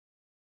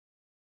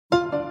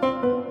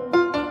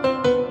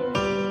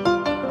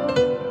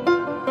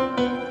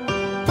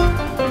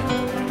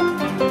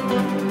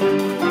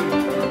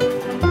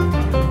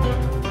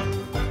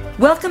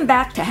Welcome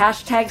back to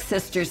Hashtag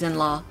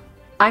Sisters-in-Law.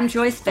 I'm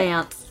Joyce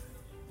Vance.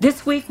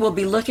 This week we'll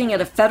be looking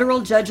at a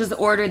federal judge's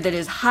order that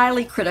is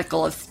highly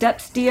critical of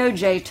steps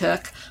DOJ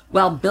took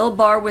while Bill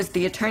Barr was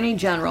the Attorney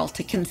General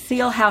to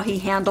conceal how he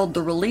handled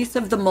the release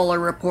of the Mueller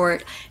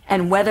report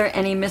and whether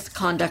any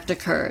misconduct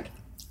occurred.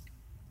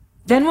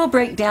 Then we'll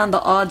break down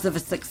the odds of a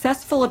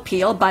successful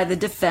appeal by the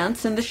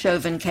defense in the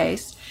Chauvin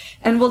case,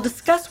 and we'll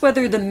discuss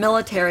whether the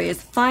military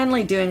is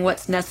finally doing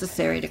what's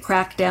necessary to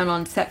crack down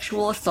on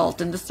sexual assault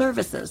in the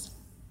services.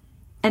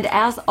 And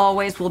as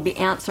always, we'll be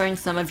answering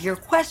some of your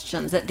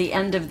questions at the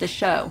end of the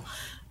show.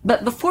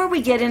 But before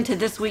we get into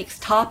this week's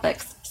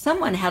topics,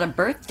 someone had a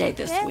birthday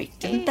this week,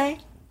 didn't they?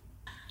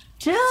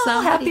 Jill,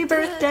 happy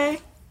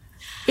birthday.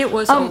 It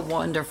was a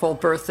wonderful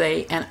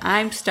birthday, and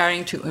I'm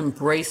starting to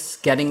embrace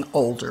getting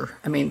older.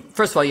 I mean,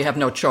 first of all, you have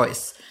no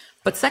choice.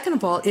 But second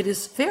of all, it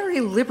is very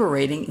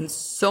liberating in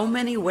so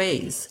many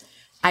ways.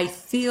 I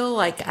feel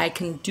like I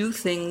can do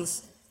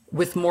things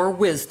with more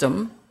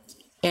wisdom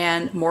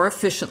and more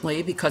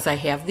efficiently because I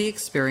have the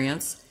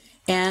experience,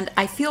 and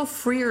I feel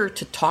freer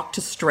to talk to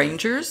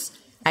strangers.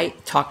 I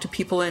talk to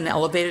people in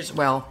elevators,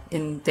 well,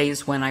 in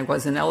days when I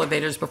was in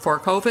elevators before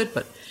COVID,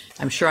 but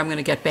I'm sure I'm going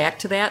to get back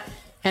to that.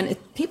 And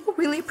people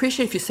really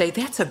appreciate if you say,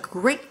 that's a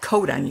great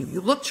coat on you.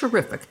 You look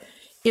terrific.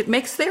 It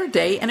makes their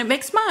day and it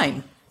makes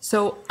mine.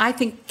 So I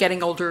think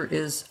getting older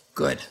is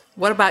good.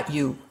 What about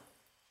you?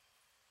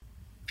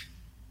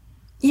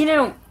 You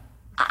know,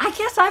 I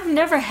guess I've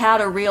never had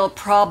a real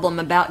problem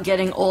about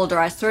getting older.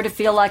 I sort of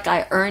feel like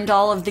I earned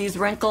all of these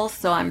wrinkles,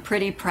 so I'm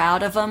pretty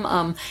proud of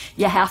them.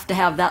 You have to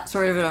have that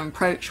sort of an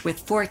approach with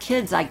 4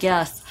 kids, I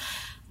guess.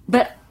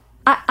 But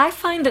I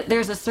find that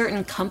there's a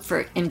certain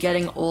comfort in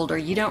getting older.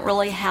 You don't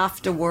really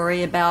have to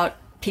worry about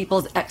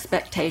people's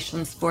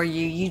expectations for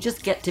you. You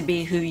just get to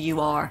be who you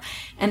are.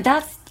 And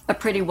that's a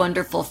pretty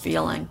wonderful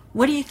feeling.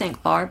 What do you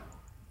think, Barb?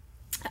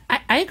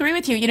 I agree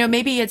with you. You know,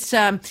 maybe it's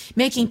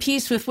making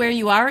peace with where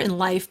you are in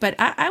life. But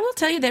I will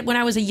tell you that when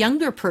I was a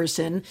younger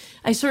person,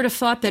 I sort of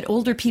thought that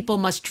older people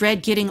must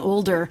dread getting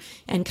older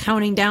and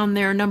counting down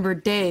their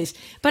numbered days.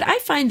 But I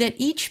find that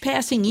each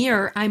passing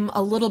year, I'm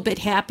a little bit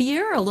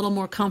happier, a little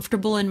more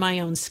comfortable in my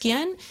own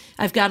skin.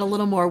 I've got a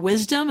little more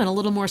wisdom and a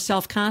little more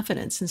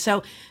self-confidence. And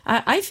so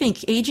I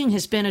think aging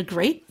has been a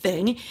great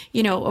thing.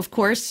 You know, of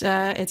course,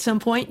 at some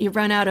point you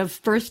run out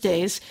of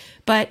birthdays.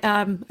 But,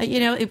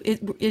 you know,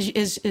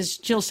 as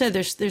Jill said,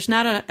 there's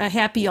not a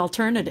happy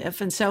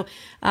alternative. And so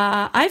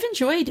I've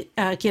enjoyed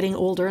getting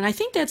older. And I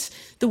think that's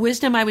the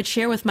wisdom I would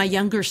share with my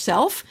younger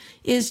self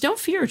is don't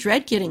fear or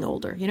dread getting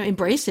older. You know,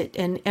 embrace it.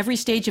 And every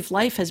stage of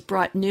life has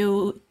brought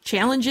new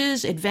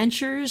challenges,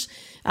 adventures,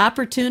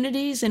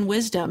 opportunities, and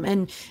wisdom.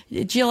 And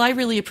Jill, I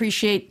really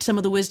appreciate some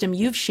of the wisdom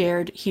you've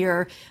shared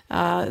here.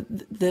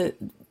 The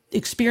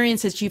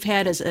experiences you've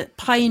had as a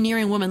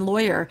pioneering woman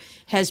lawyer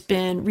has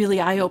been really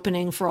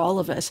eye-opening for all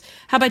of us.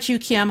 How about you,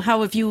 Kim?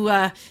 How have you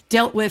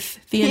dealt with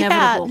the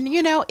inevitable? Yeah,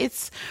 you know,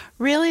 it's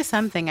really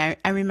something. I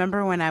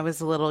remember when I was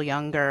a little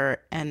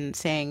younger and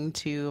saying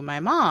to my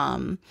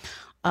mom,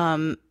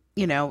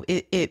 you know,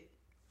 it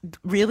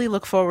really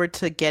look forward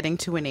to getting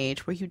to an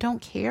age where you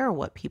don't care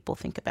what people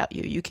think about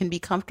you. You can be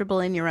comfortable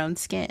in your own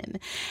skin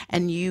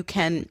and you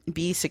can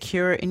be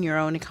secure in your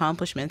own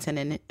accomplishments and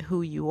in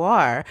who you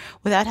are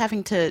without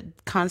having to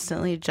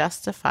constantly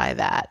justify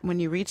that. When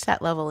you reach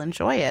that level,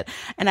 enjoy it.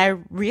 And I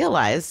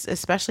realized,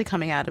 especially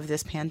coming out of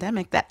this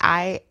pandemic, that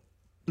I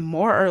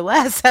more or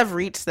less have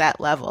reached that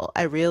level.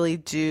 I really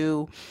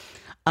do.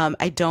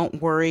 I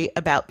don't worry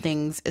about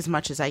things as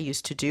much as I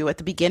used to do. At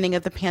the beginning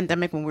of the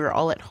pandemic, when we were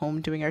all at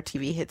home doing our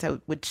TV hits, I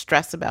would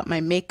stress about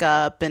my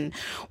makeup and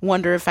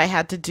wonder if I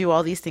had to do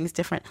all these things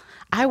different.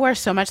 I wear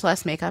so much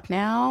less makeup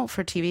now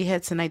for TV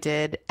hits than I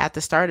did at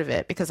the start of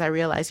it because I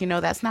realized, you know,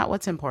 that's not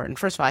what's important.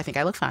 First of all, I think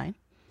I look fine.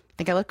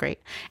 I think I look great.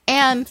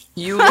 And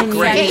you look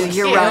great.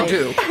 You're right.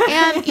 You do.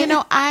 And, you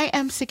know, I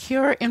am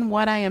secure in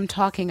what I am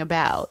talking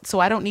about. So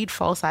I don't need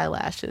false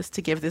eyelashes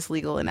to give this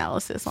legal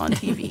analysis on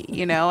TV.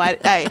 You know,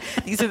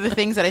 these are the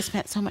things that I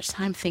spent so much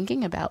time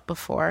thinking about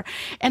before.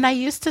 And I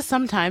used to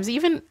sometimes,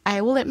 even, I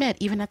will admit,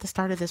 even at the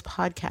start of this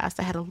podcast,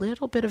 I had a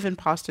little bit of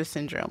imposter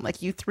syndrome.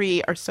 Like, you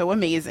three are so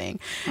amazing.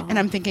 Oh. And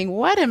I'm thinking,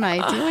 what am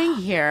I doing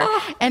here?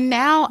 And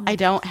now I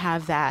don't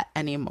have that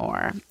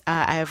anymore.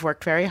 I have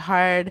worked very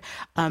hard.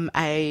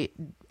 I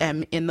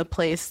am in the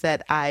place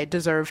that I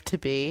deserve to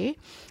be.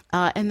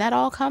 And that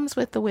all comes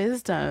with the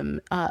wisdom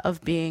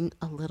of being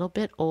a little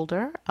bit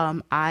older.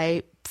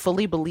 I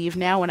fully believe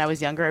now, when I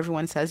was younger,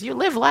 everyone says, you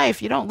live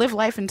life. You don't live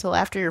life until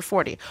after you're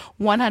 40.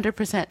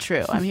 100%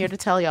 true. I'm here to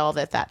tell y'all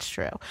that that's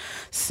true.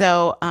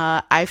 So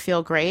I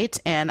feel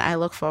great, and I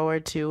look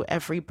forward to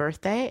every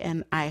birthday.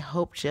 And I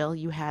hope, Jill,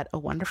 you had a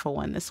wonderful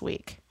one this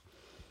week.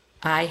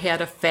 I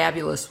had a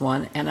fabulous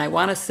one, and I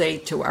want to say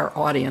to our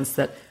audience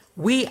that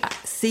we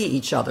see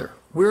each other.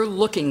 We're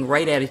looking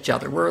right at each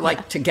other. We're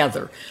like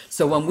together.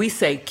 So when we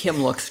say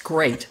Kim looks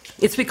great,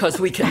 it's because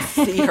we can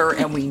see her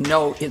and we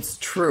know it's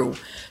true.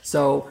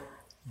 So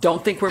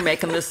Don't think we're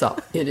making this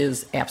up. It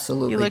is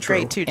absolutely You look true.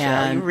 great too,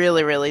 Jill. You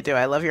really, really do.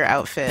 I love your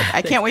outfit.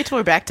 I can't wait till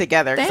we're back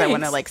together because I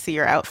want to see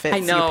your outfit,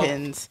 see your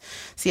pins,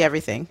 see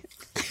everything.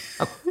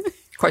 Of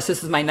course,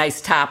 this is my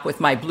nice top with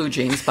my blue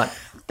jeans, but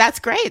that's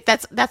great.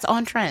 That's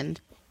on trend.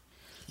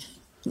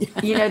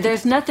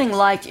 There's nothing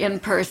like in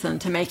person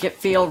to make it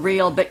feel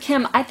real. But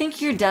Kim, I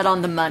think you're dead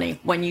on the money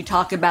when you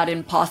talk about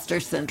imposter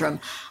syndrome.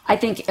 I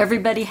think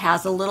everybody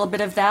has a little bit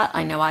of that.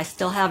 I know I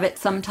still have it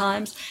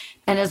sometimes.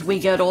 And as we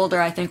get older,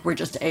 I think we're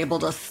just able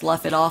to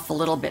slough it off a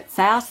little bit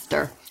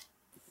faster.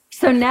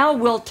 So now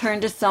we'll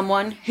turn to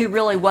someone who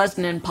really was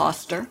an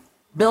imposter.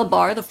 Bill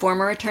Barr, the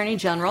former Attorney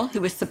General,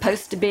 who was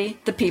supposed to be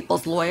the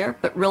people's lawyer,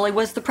 but really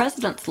was the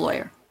president's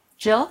lawyer.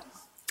 Jill?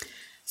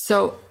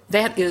 So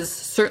that is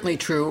certainly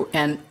true,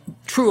 and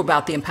true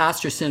about the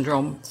imposter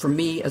syndrome for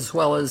me as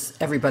well as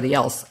everybody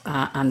else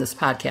on this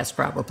podcast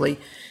probably,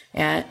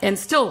 and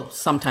still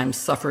sometimes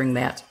suffering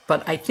that.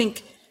 But I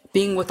think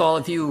being with all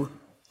of you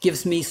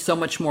gives me so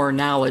much more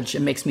knowledge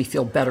and makes me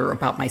feel better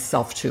about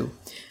myself too.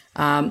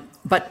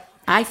 But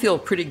I feel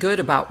pretty good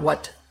about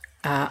what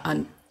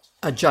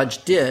a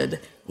judge did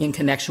in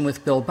connection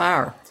with Bill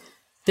Barr.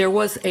 There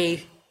was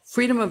a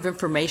Freedom of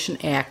Information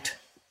Act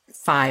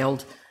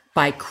filed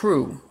by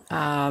Crew,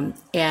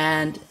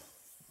 and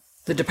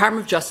the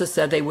Department of Justice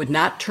said they would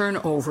not turn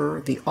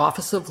over the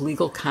Office of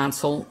Legal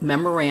Counsel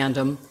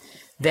memorandum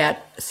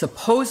that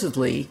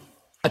supposedly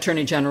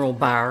Attorney General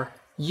Barr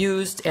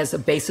used as a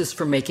basis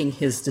for making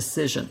his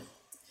decision.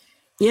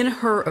 In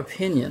her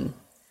opinion,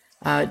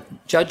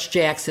 Judge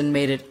Jackson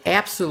made it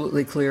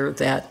absolutely clear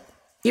that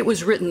it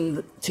was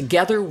written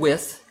together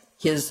with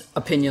his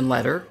opinion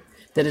letter,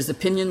 that his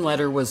opinion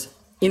letter was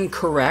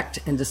incorrect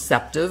and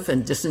deceptive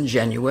and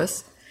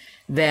disingenuous,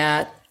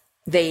 that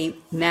they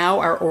now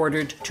are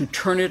ordered to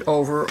turn it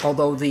over,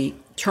 although the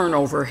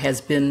turnover has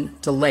been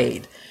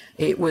delayed.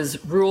 She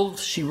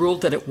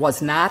ruled that it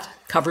was not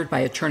covered by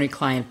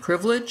attorney-client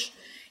privilege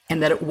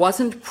and that it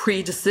wasn't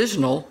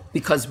pre-decisional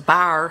because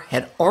Barr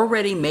had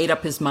already made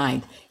up his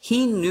mind.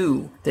 He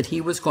knew that he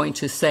was going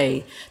to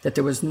say that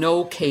there was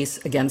no case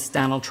against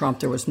Donald Trump.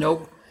 There was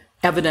no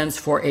evidence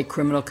for a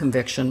criminal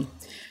conviction.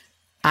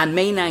 On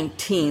May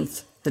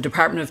 19th, the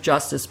Department of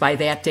Justice, by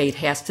that date,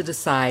 has to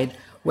decide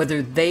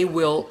whether they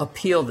will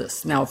appeal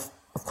this. Now,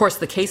 of course,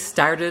 the case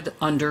started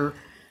under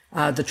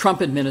the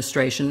Trump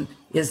administration,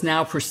 is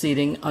now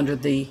proceeding under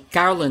the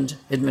Garland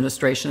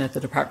administration at the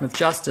Department of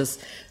Justice.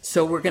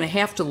 So we're going to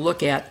have to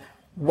look at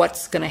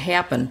what's going to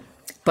happen.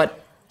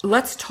 But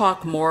let's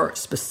talk more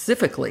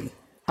specifically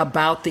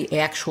about the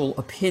actual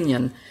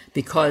opinion,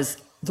 because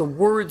the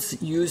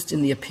words used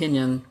in the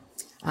opinion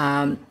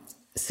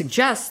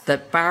suggest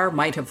that Barr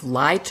might have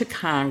lied to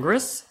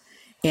Congress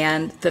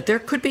and that there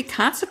could be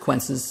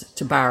consequences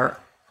to Barr.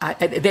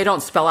 They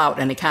don't spell out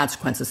any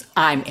consequences.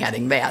 I'm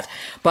adding that.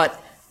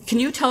 But can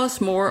you tell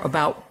us more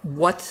about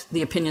what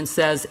the opinion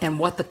says and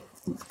what the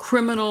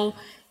criminal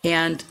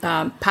and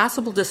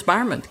possible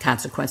disbarment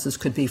consequences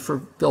could be for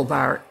Bill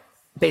Barr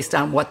based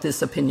on what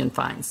this opinion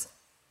finds?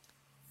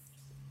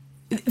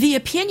 The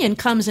opinion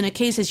comes in a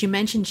case, as you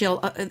mentioned, Jill,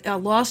 a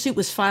lawsuit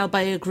was filed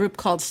by a group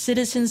called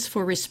Citizens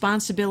for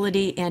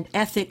Responsibility and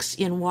Ethics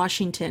in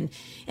Washington,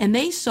 and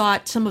they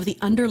sought some of the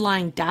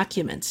underlying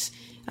documents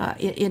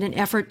in an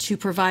effort to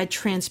provide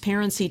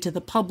transparency to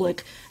the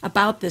public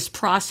about this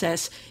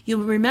process.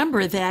 You'll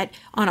remember that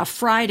on a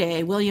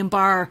Friday, William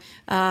Barr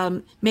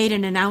made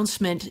an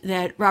announcement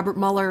that Robert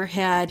Mueller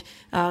had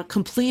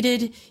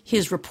completed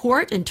his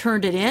report and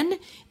turned it in.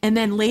 And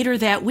then later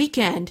that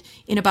weekend,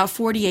 in about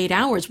 48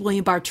 hours,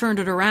 William Barr turned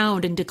it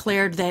around and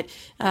declared that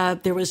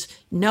there was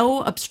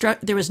no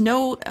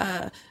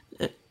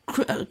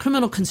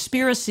criminal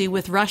conspiracy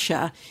with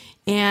Russia,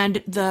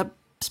 and the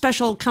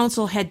special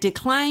counsel had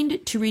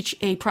declined to reach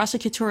a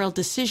prosecutorial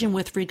decision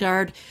with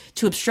regard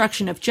to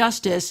obstruction of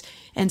justice.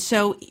 And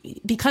so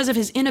because of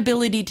his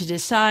inability to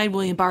decide,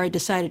 William Barr had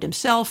decided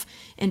himself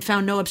and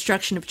found no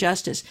obstruction of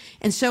justice.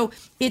 And so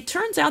it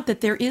turns out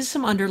that there is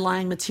some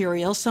underlying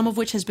material, some of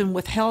which has been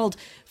withheld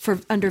for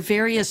under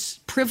various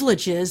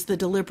privileges, the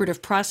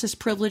deliberative process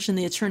privilege and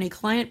the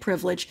attorney-client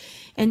privilege.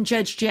 And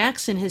Judge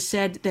Jackson has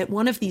said that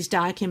one of these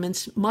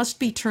documents must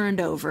be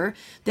turned over.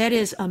 That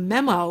is a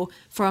memo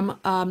from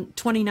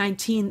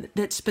 2019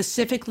 that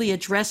specifically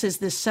addresses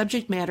this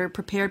subject matter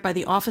prepared by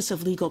the Office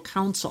of Legal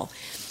Counsel.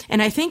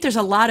 And I think there's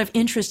a lot of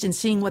interest in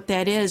seeing what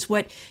that is.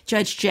 What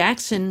Judge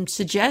Jackson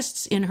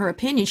suggests in her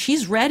opinion,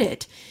 she's read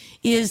it,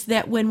 is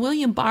that when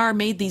William Barr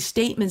made these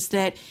statements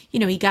that,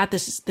 he got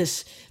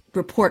this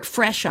report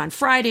fresh on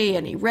Friday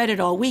and he read it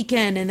all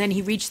weekend and then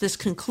he reached this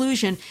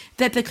conclusion,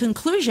 that the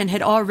conclusion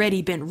had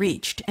already been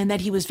reached and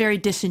that he was very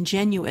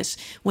disingenuous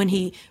when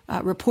he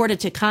reported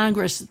to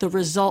Congress the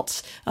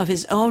results of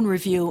his own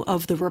review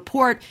of the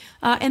report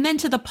and then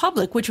to the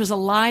public, which was a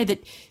lie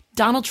that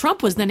Donald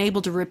Trump was then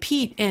able to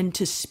repeat and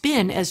to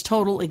spin as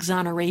total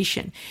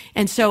exoneration.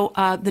 And so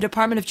the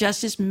Department of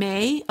Justice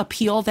may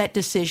appeal that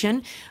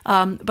decision,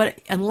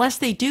 but unless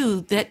they do,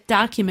 that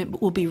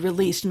document will be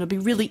released, and it'll be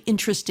really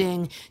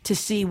interesting to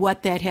see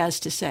what that has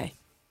to say.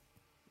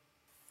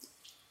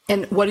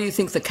 And what do you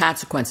think the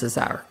consequences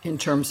are in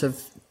terms of,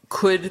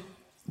 could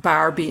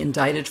Barr be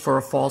indicted for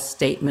a false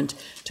statement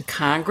to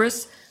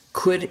Congress?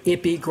 Could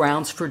it be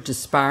grounds for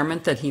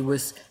disbarment that he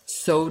was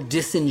so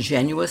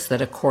disingenuous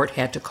that a court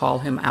had to call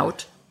him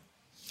out?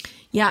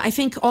 Yeah, I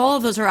think all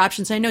of those are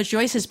options. I know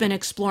Joyce has been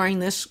exploring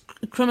this.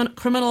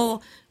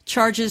 Criminal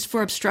charges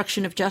for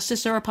obstruction of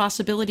justice are a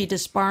possibility,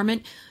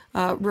 disbarment,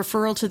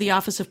 referral to the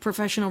Office of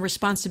Professional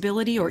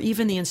Responsibility, or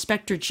even the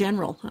Inspector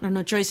General. I don't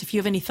know, Joyce, if you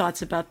have any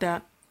thoughts about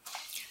that.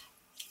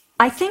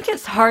 I think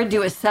it's hard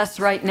to assess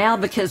right now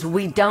because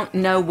we don't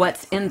know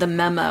what's in the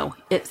memo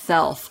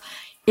itself.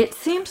 It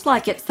seems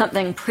like it's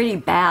something pretty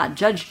bad.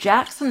 Judge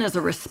Jackson is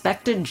a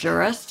respected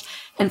jurist,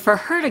 and for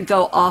her to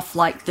go off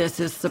like this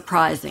is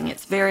surprising.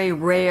 It's very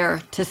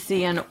rare to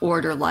see an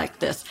order like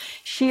this.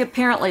 She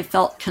apparently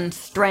felt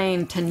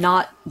constrained to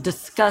not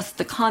discuss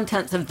the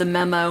contents of the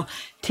memo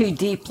too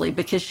deeply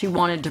because she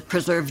wanted to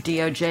preserve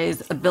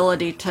DOJ's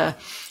ability to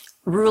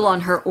rule on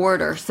her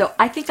order. So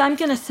I think I'm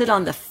going to sit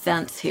on the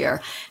fence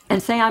here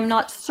and say I'm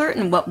not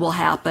certain what will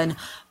happen.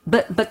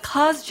 But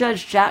because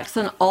Judge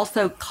Jackson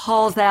also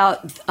calls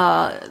out,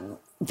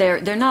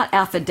 they're not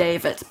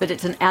affidavits, but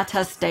it's an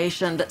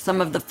attestation that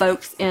some of the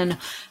folks in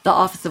the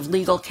Office of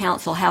Legal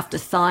Counsel have to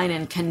sign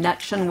in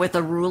connection with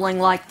a ruling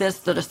like this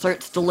that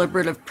asserts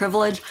deliberative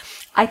privilege.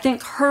 I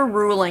think her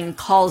ruling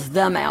calls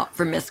them out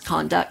for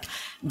misconduct.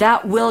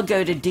 That will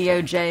go to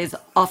DOJ's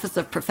Office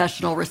of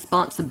Professional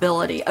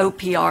Responsibility,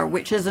 OPR,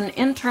 which is an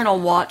internal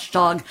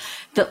watchdog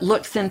that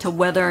looks into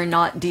whether or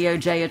not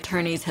DOJ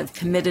attorneys have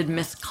committed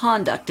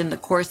misconduct in the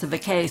course of a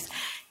case.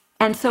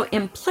 And so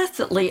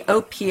implicitly,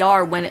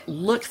 OPR, when it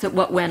looks at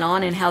what went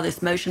on and how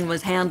this motion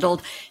was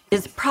handled,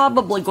 is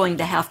probably going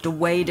to have to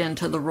wade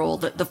into the role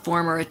that the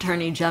former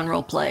Attorney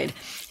General played.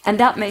 And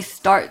that may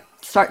start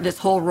this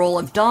whole roll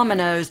of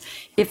dominoes.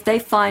 If they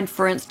find,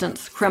 for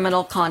instance,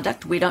 criminal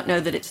conduct, we don't know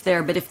that it's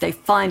there, but if they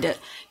find it,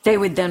 they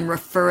would then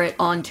refer it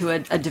on to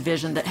a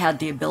division that had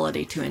the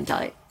ability to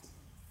indict.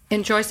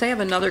 And Joyce, I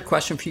have another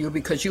question for you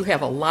because you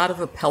have a lot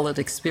of appellate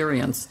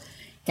experience.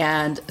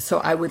 And so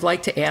I would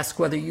like to ask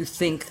whether you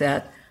think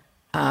that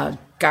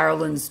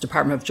Garland's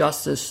Department of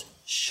Justice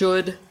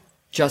should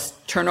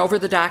just turn over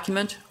the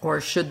document,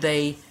 or should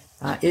they,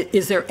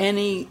 is there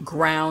any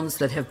grounds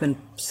that have been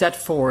set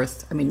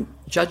forth? I mean,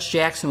 Judge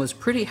Jackson was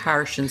pretty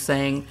harsh in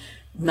saying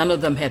none of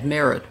them had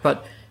merit,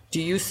 but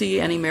do you see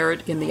any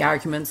merit in the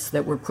arguments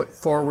that were put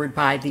forward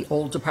by the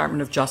old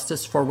Department of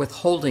Justice for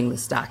withholding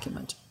this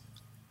document?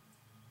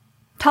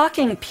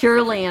 Talking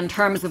purely in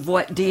terms of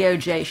what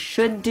DOJ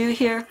should do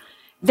here,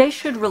 they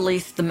should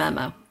release the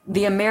memo.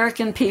 The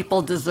American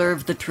people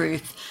deserve the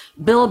truth.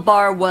 Bill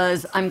Barr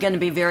was, I'm going to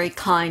be very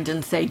kind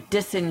and say,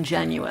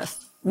 disingenuous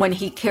when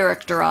he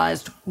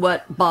characterized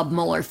what Bob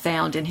Mueller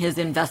found in his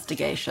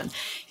investigation.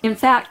 In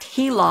fact,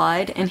 he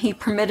lied, and he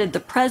permitted the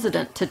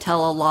president to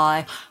tell a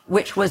lie,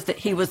 which was that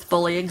he was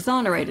fully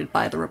exonerated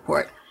by the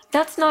report.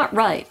 That's not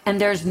right,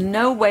 and there's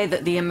no way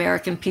that the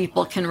American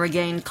people can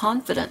regain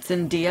confidence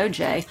in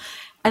DOJ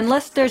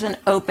unless there's an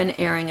open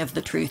airing of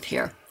the truth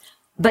here.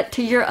 But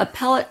to your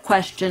appellate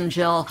question,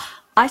 Jill,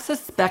 I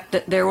suspect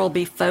that there will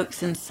be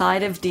folks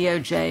inside of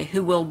DOJ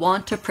who will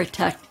want to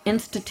protect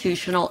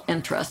institutional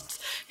interests,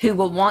 who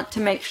will want to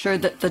make sure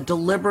that the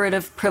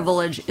deliberative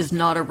privilege is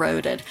not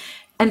eroded.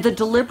 And the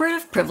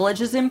deliberative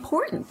privilege is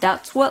important.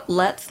 That's what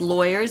lets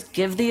lawyers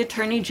give the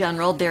Attorney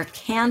General their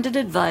candid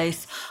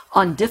advice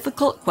on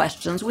difficult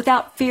questions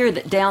without fear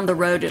that down the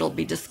road it'll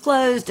be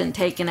disclosed and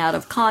taken out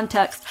of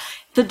context.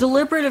 The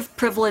deliberative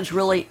privilege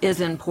really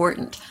is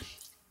important.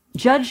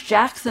 Judge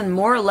Jackson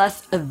more or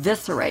less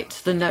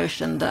eviscerates the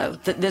notion, though,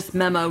 that this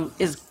memo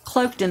is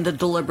cloaked in the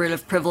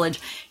deliberative privilege.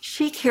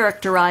 She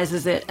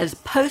characterizes it as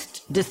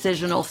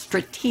post-decisional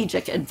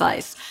strategic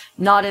advice,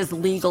 not as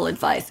legal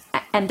advice.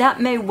 And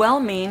that may well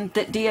mean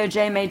that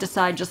DOJ may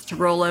decide just to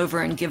roll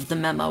over and give the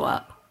memo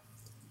up.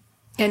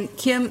 And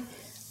Kim,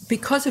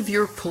 because of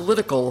your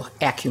political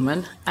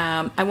acumen,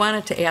 I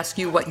wanted to ask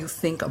you what you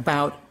think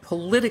about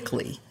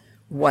politically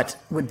what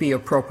would be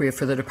appropriate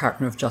for the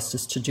Department of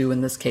Justice to do in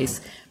this case,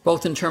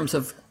 both in terms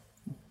of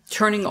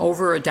turning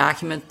over a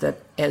document that,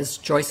 as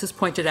Joyce has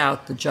pointed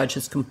out, the judge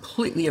has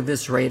completely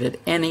eviscerated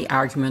any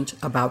argument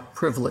about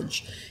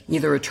privilege,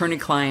 either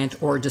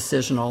attorney-client or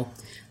decisional,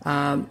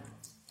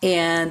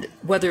 and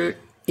whether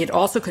it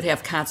also could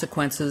have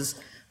consequences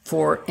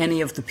for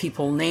any of the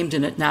people named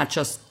in it, not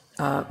just,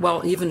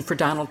 even for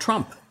Donald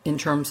Trump, in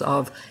terms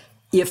of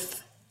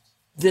if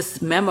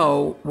this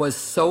memo was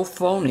so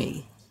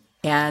phony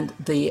and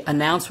the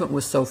announcement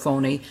was so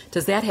phony,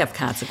 does that have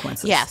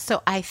consequences? Yeah,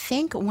 so I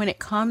think when it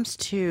comes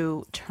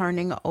to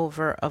turning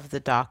over of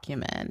the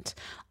document,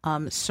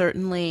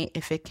 Certainly,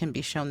 if it can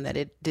be shown that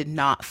it did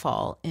not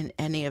fall in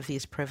any of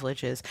these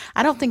privileges,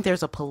 I don't think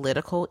there's a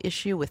political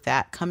issue with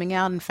that coming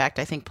out. In fact,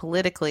 I think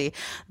politically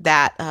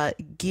that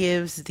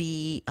gives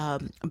the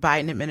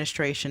Biden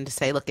administration to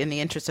say, look, in the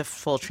interest of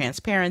full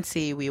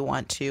transparency, we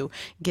want to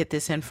get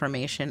this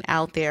information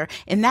out there.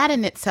 And that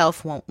in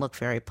itself won't look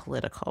very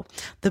political.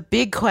 The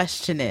big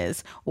question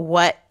is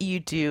what you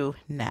do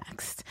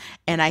next.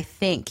 And I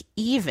think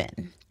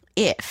even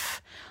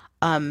if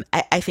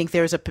I think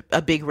there's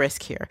a big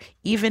risk here.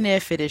 Even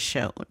if it is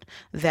shown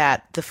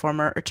that the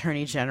former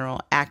attorney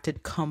general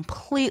acted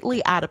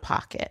completely out of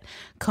pocket,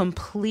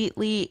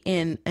 completely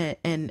in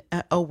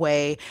a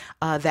way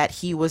that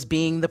he was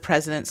being the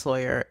president's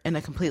lawyer in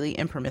a completely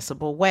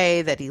impermissible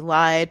way, that he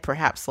lied,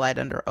 perhaps lied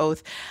under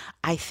oath,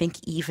 I think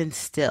even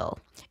still,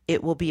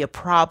 it will be a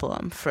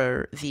problem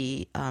for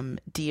the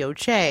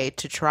DOJ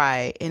to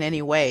try in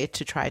any way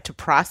to try to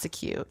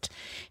prosecute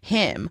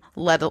him,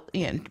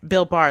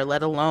 Bill Barr,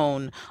 let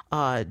alone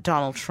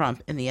Donald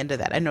Trump in the end of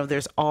that. I know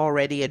there's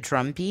already a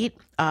drumbeat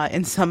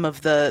in some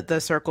of the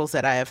circles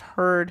that I have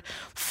heard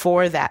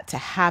for that to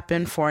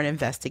happen, for an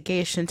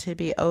investigation to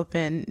be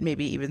open,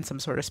 maybe even some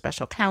sort of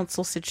special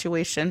counsel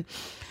situation.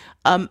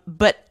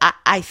 But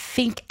I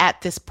think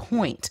at this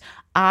point,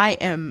 I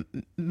am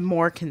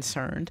more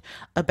concerned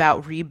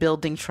about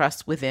rebuilding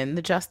trust within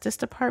the Justice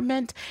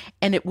Department,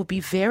 and it will be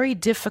very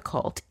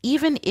difficult,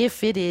 even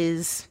if it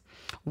is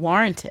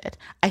warranted.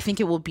 I think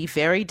it will be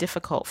very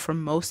difficult for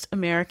most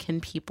American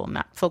people,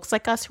 not folks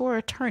like us who are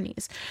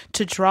attorneys,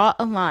 to draw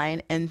a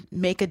line and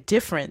make a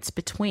difference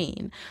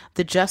between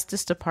the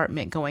Justice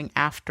Department going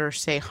after,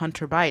 say,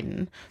 Hunter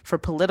Biden for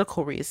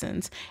political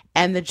reasons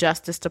and the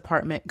Justice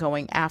Department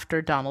going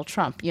after Donald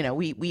Trump. You know,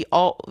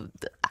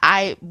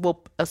 I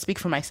will speak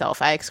for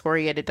myself. I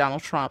excoriated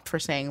Donald Trump for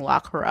saying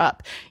lock her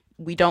up.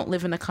 We don't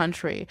live in a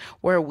country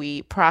where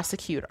we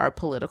prosecute our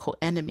political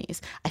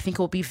enemies. I think it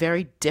will be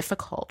very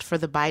difficult for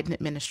the Biden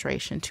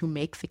administration to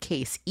make the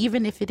case,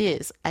 even if it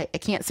is, I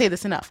can't say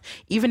this enough,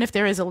 even if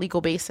there is a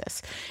legal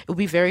basis, it will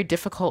be very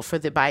difficult for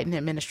the Biden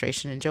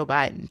administration and Joe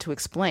Biden to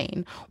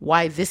explain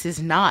why this is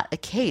not a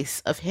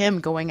case of him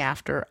going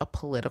after a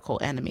political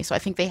enemy. So I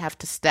think they have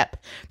to step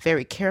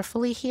very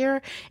carefully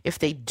here. If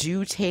they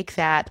do take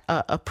that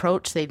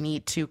approach, they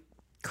need to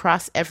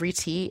cross every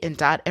T and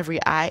dot every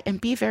I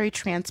and be very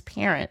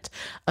transparent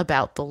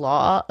about the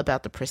law,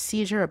 about the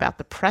procedure, about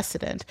the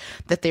precedent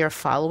that they are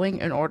following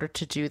in order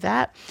to do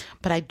that.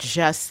 But I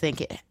just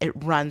think it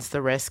runs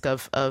the risk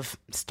of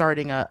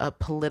starting a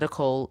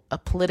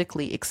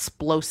politically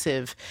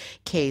explosive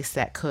case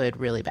that could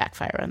really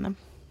backfire on them.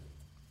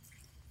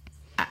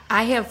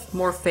 I have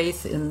more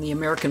faith in the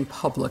American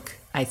public,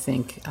 I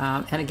think.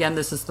 And again,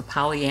 this is the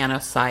Pollyanna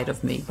side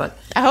of me, but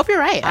I hope you're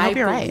right. I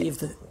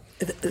believe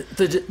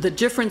the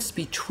difference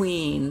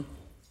between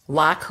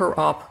lock her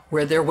up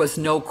where there was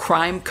no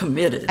crime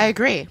committed, I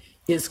agree,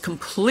 is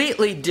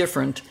completely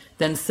different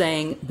than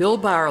saying Bill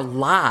Barr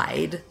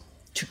lied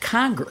to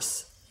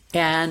Congress.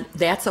 And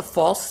that's a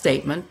false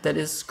statement that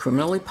is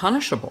criminally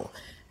punishable.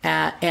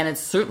 And it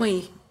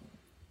certainly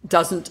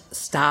doesn't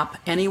stop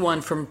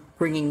anyone from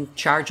bringing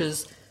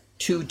charges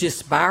to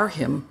disbar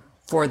him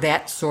for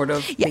that sort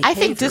of behavior. I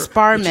think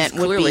disbarment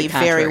would be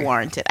very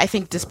warranted. I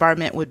think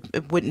disbarment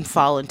wouldn't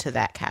fall into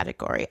that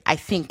category. I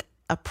think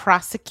a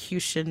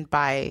prosecution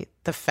by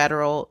the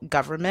federal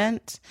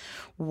government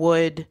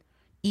would,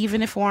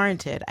 even if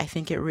warranted, I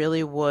think it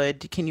really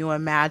would. Can you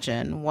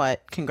imagine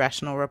what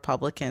congressional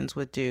Republicans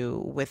would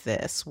do with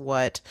this?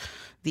 What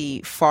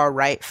the far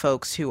right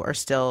folks who are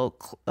still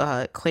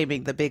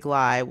claiming the big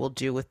lie will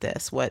do with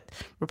this? What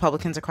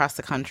Republicans across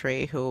the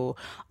country who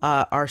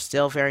are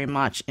still very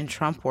much in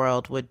Trump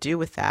world would do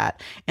with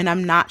that? And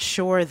I'm not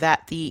sure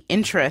that the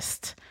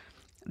interest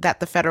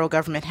that the federal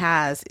government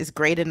has is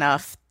great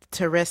enough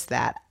to risk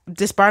that.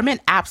 Disbarment,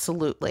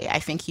 absolutely. I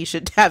think he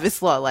should have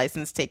his law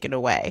license taken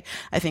away.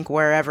 I think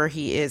wherever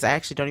he is, I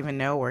actually don't even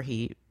know where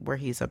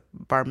he's a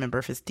bar member,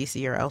 if it's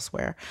DC or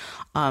elsewhere.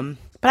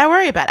 But I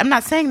worry about it. I'm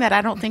not saying that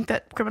I don't think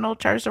that criminal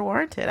charges are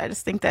warranted. I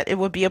just think that it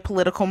would be a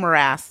political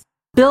morass.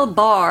 Bill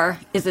Barr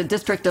is a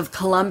District of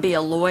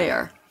Columbia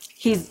lawyer.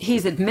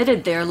 He's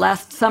admitted there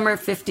last summer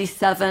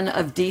 57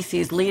 of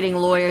DC's leading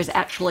lawyers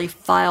actually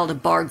filed a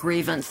Barr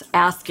grievance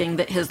asking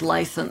that his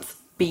license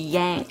be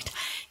yanked.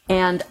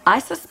 And I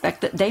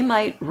suspect that they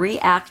might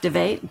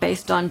reactivate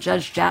based on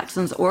Judge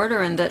Jackson's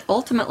order, and that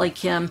ultimately,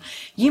 Kim,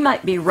 you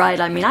might be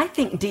right. I mean, I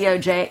think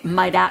DOJ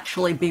might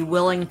actually be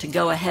willing to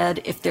go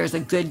ahead if there's a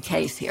good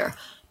case here.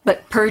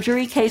 But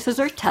perjury cases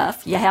are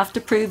tough. You have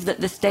to prove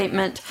that the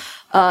statement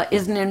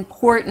is an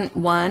important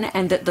one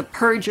and that the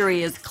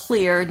perjury is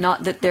clear,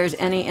 not that there's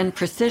any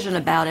imprecision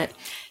about it.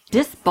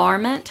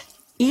 Disbarment,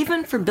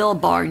 even for Bill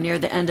Barr near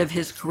the end of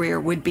his career,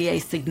 would be a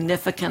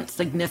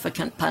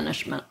significant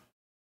punishment.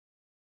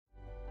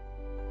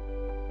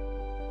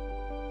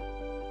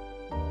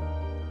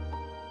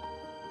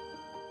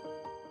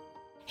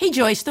 Hey,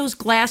 Joyce, those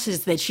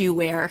glasses that you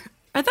wear,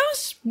 are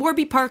those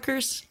Warby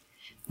Parkers?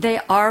 They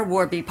are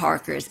Warby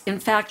Parkers. In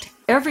fact,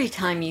 Every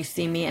time you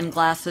see me in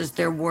glasses,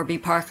 they're Warby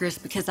Parkers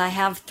because I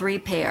have 3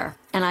 pair,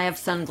 and I have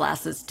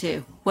sunglasses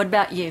too. What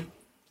about you?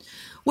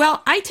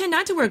 Well, I tend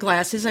not to wear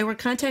glasses. I wear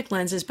contact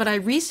lenses, but I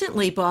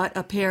recently bought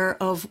a pair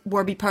of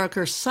Warby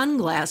Parker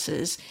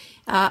sunglasses.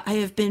 I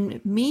have been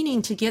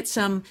meaning to get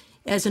some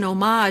as an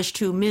homage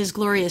to Ms.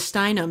 Gloria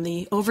Steinem,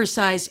 the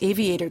oversized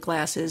aviator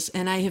glasses,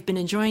 and I have been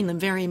enjoying them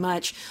very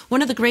much.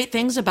 One of the great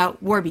things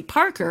about Warby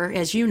Parker,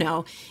 as you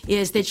know,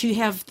 is that you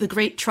have the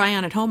great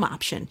try-on at home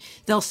option.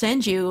 They'll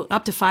send you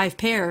up to 5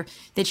 pair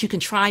that you can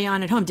try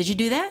on at home. Did you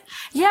do that?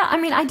 Yeah,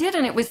 I did,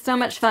 and it was so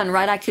much fun,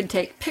 right? I could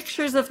take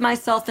pictures of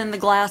myself in the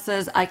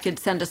glasses. I could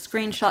send a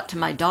screenshot to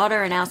my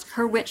daughter and ask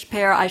her which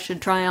pair I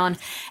should try on,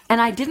 and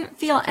I didn't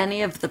feel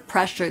any of the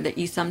pressure that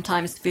you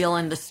sometimes feel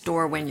in the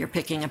store when you're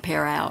picking a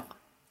pair out.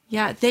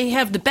 Yeah, they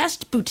have the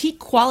best boutique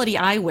quality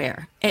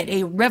eyewear at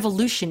a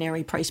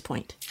revolutionary price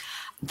point.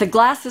 The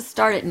glasses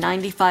start at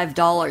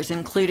 $95,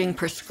 including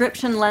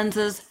prescription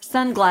lenses,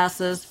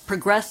 sunglasses,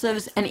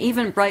 progressives, and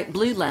even bright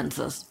blue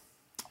lenses.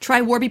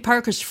 Try Warby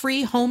Parker's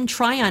free home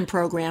try-on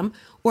program.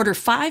 Order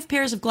 5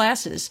 pairs of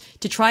glasses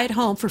to try at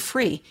home for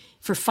free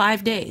for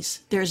 5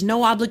 days. There is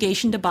no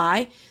obligation to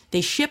buy.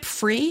 They ship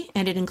free,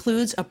 and it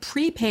includes a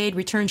prepaid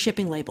return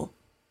shipping label.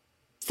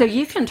 So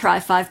you can try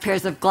 5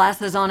 pairs of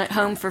glasses on at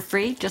home for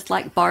free, just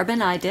like Barb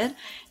and I did,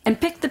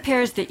 and pick the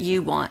pairs that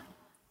you want.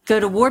 Go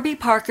to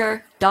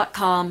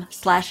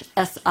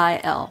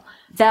warbyparker.com/SIL.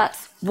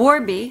 That's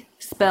Warby,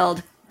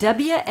 spelled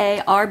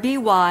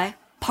WARBY,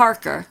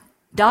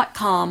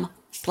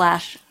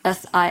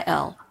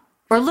 Parker.com/SIL.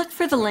 Or look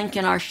for the link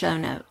in our show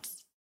notes.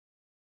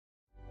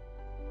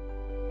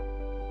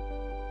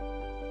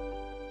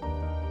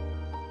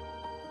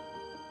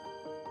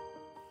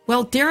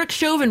 Well, Derek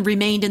Chauvin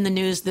remained in the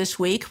news this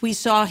week. We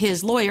saw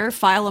his lawyer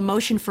file a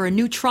motion for a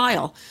new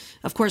trial.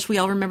 Of course, we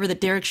all remember that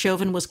Derek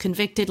Chauvin was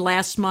convicted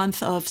last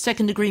month of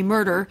second-degree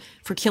murder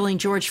for killing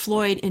George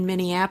Floyd in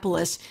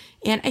Minneapolis.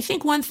 And I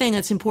think one thing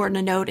that's important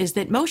to note is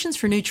that motions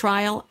for new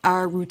trial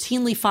are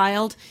routinely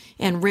filed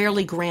and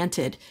rarely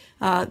granted,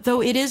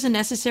 though it is a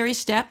necessary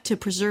step to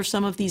preserve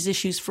some of these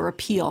issues for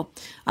appeal.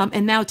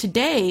 And now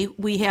today,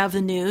 we have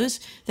the news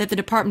that the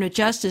Department of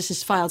Justice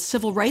has filed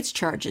civil rights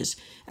charges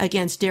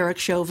against Derek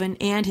Chauvin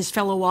and his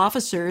fellow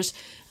officers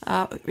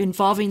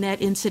involving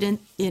that incident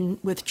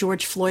with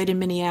George Floyd in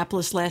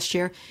Minneapolis last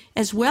year,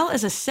 as well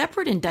as a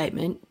separate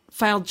indictment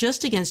filed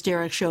just against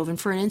Derek Chauvin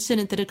for an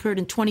incident that occurred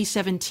in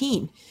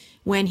 2017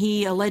 when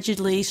he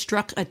allegedly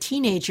struck a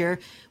teenager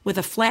with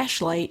a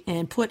flashlight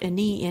and put a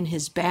knee in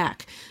his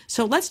back.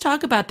 So let's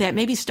talk about that,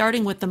 maybe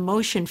starting with the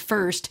motion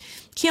first.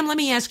 Kim, let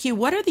me ask you,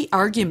 what are the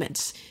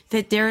arguments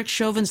that Derek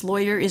Chauvin's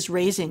lawyer is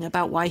raising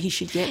about why he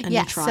should get a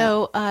new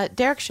trial? So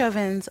Derek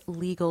Chauvin's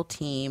legal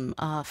team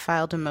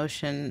filed a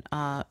motion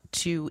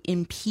to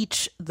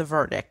impeach the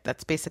verdict.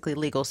 That's basically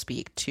legal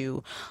speak,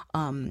 to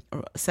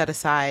set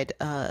aside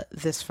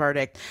this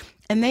verdict.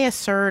 And they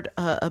assert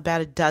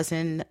about a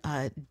dozen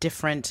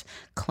different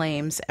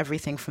claims,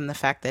 everything from the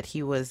fact that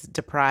he was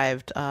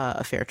deprived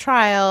a fair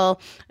trial,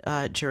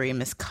 jury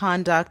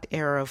misconduct,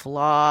 error of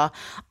law,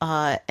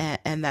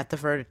 and that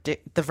the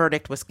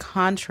verdict was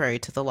contrary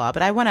to the law.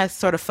 But I want to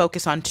sort of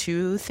focus on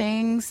two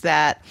things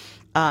that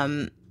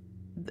have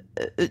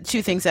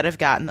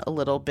gotten a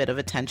little bit of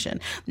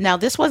attention. Now,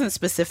 this wasn't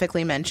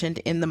specifically mentioned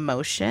in the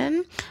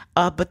motion,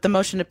 but the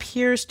motion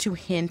appears to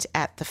hint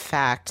at the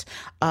fact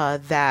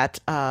that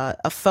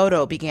a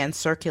photo began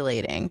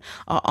circulating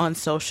on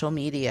social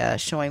media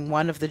showing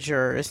one of the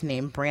jurors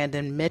named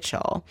Brandon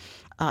Mitchell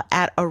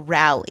at a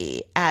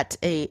rally,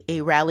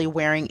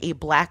 wearing a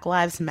Black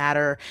Lives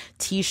Matter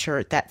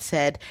t-shirt that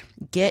said,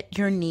 "Get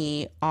your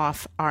knee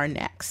off our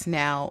necks."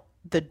 Now,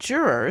 the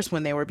jurors,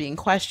 when they were being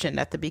questioned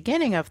at the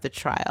beginning of the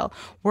trial,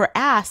 were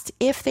asked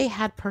if they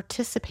had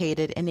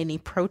participated in any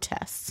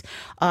protests,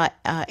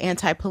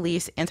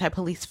 anti-police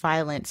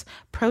violence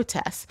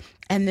protests.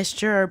 And this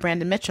juror,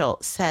 Brandon Mitchell,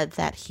 said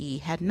that he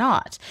had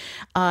not.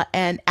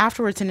 And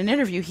afterwards in an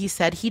interview, he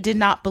said he did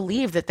not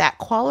believe that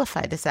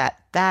qualified as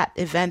that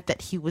event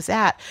that he was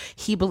at,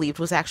 he believed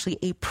was actually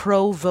a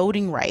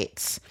pro-voting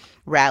rights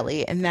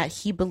rally, and that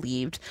he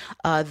believed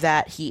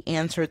that he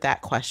answered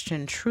that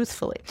question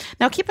truthfully.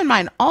 Now, keep in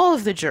mind, all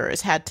of the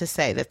jurors had to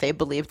say that they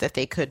believed that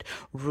they could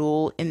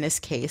rule in this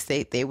case.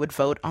 They would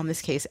vote on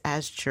this case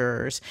as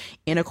jurors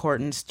in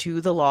accordance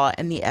to the law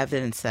and the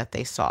evidence that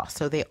they saw.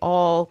 So they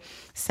all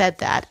said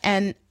that.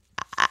 And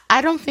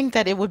I don't think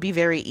that it would be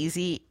very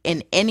easy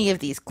in any of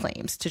these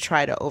claims to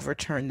try to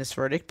overturn this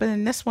verdict, but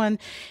in this one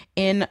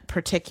in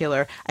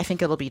particular, I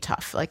think it'll be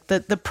tough. Like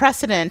the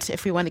precedent,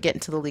 if we want to get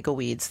into the legal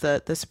weeds,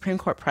 the Supreme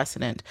Court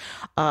precedent,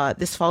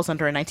 this falls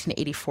under a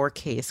 1984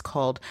 case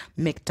called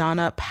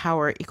McDonough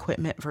Power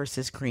Equipment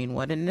versus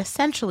Greenwood, and it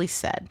essentially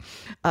said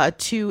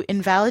to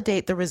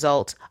invalidate the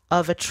result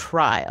of a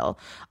trial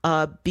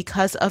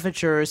because of a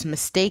juror's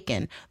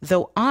mistaken,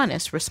 though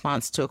honest,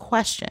 response to a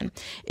question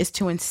is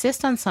to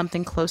insist on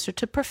something closer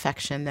to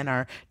perfection than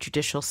our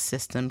judicial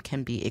system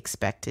can be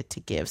expected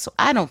to give. So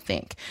I don't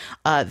think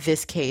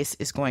this case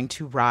is going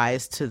to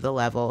rise to the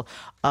level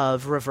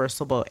of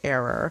reversible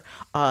error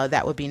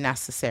that would be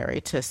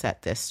necessary to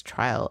set this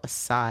trial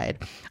aside.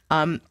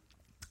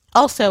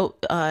 Also,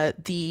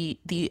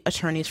 the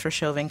attorneys for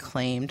Chauvin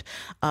claimed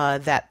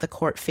that the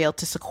court failed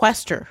to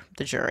sequester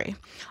the jury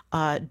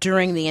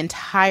during the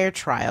entire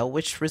trial,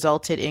 which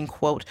resulted in,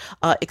 quote,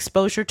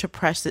 exposure to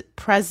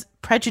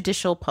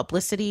prejudicial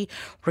publicity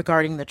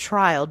regarding the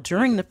trial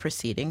during the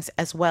proceedings,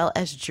 as well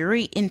as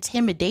jury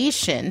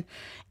intimidation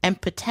and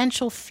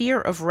potential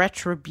fear of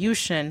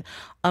retribution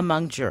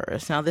among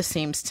jurors. Now, this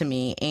seems to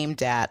me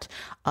aimed at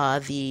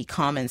the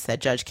comments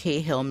that Judge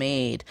Cahill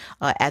made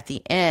at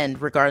the end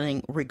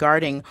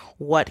regarding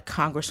what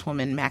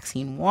Congresswoman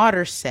Maxine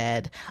Waters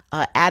said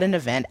at an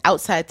event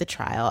outside the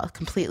trial,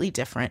 completely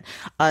different,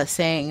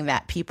 saying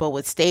that people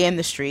would stay in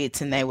the streets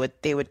and they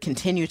would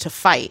continue to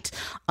fight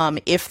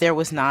if there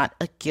was not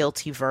a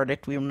guilty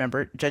verdict. We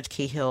remember Judge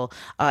Cahill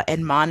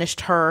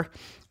admonished her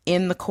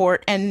in the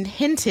court and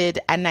hinted,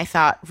 and I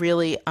thought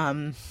really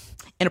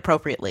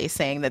inappropriately,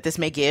 saying that this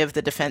may give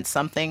the defense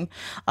something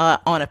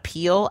on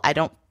appeal. I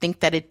don't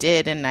think that it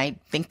did, and I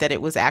think that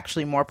it was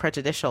actually more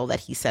prejudicial that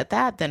he said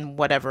that than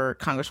whatever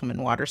Congresswoman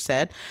Waters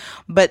said.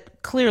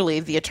 But clearly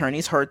the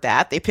attorneys heard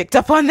that, they picked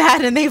up on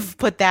that, and they've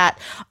put that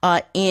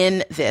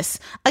in this.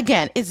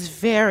 Again, it's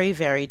very,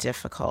 very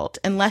difficult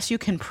unless you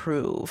can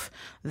prove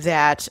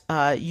that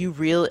a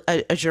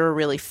juror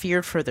really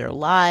feared for their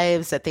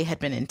lives, that they had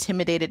been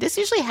intimidated. This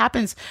usually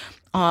happens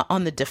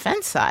on the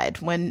defense side,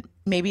 when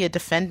maybe a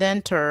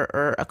defendant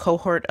or a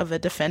cohort of a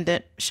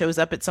defendant shows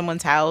up at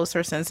someone's house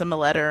or sends them a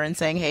letter and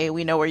saying, hey,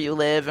 we know where you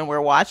live and we're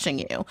watching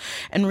you,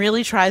 and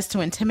really tries to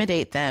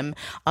intimidate them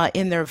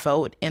in their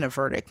vote in a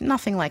verdict.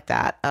 Nothing like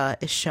that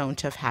is shown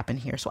to have happened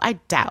here. So I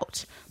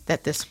doubt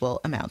that this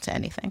will amount to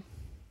anything.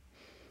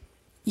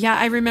 Yeah,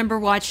 I remember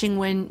watching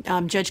when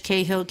Judge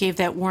Cahill gave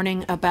that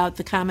warning about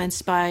the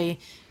comments by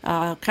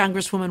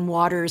Congresswoman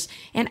Waters.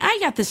 And I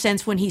got the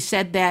sense when he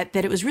said that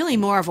it was really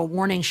more of a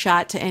warning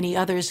shot to any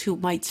others who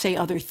might say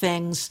other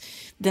things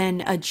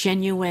than a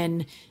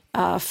genuine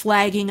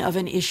flagging of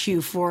an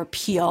issue for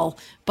appeal,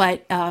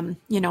 but,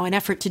 an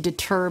effort to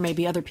deter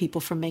maybe other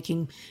people from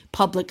making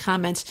public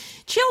comments.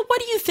 Jill, what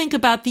do you think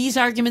about these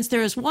arguments?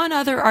 There is one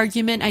other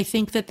argument I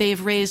think that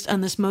they've raised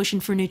on this motion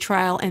for new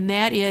trial, and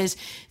that is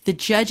the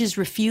judge's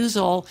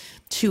refusal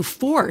to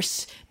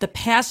force the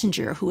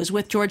passenger who was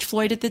with George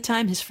Floyd at the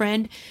time, his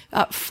friend,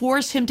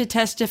 force him to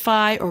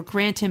testify or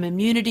grant him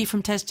immunity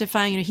from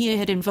testifying. He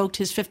had invoked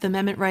his Fifth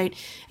Amendment right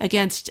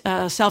against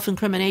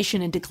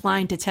self-incrimination and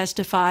declined to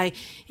testify,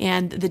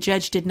 and the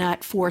judge did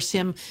not force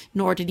him,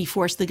 nor did he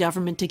force the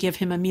government to give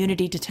him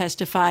immunity to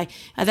testify.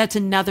 That's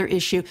another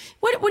issue.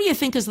 What do you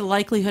think is the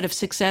likelihood of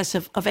success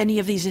of any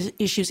of these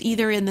issues,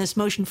 either in this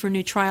motion for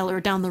new trial or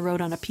down the road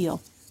on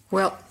appeal?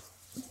 Well,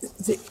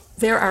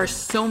 there are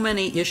so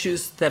many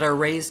issues that are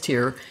raised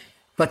here,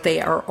 but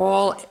they are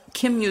all,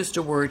 Kim used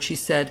a word, she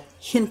said,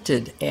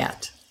 hinted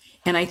at.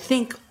 And I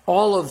think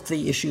all of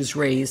the issues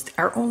raised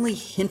are only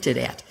hinted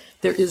at.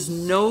 There is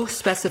no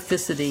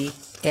specificity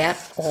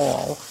at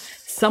all.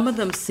 Some of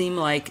them seem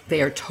like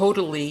they are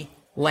totally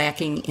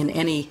lacking in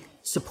any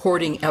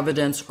supporting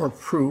evidence or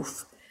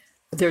proof.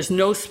 There's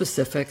no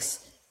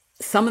specifics.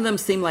 Some of them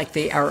seem like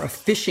they are a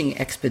fishing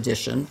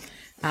expedition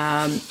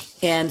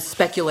and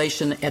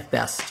speculation at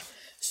best.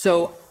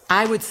 So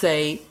I would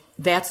say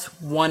that's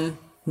one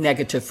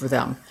negative for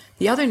them.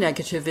 The other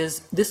negative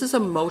is this is a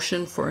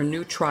motion for a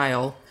new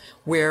trial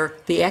where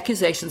the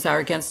accusations are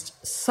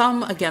against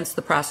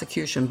the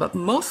prosecution, but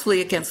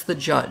mostly against the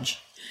judge.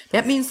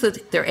 That means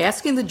that they're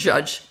asking the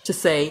judge to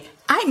say,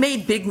 I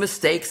made big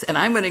mistakes and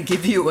I'm going to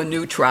give you a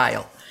new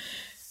trial.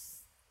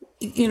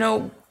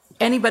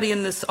 Anybody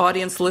in this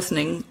audience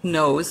listening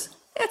knows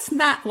it's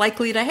not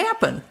likely to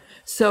happen.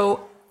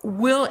 So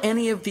will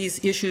any of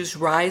these issues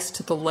rise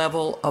to the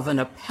level of an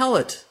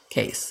appellate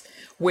case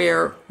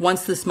where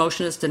once this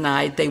motion is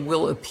denied, they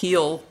will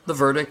appeal the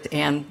verdict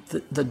and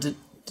the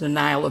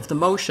denial of the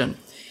motion?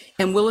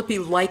 And will it be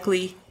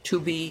likely to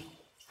be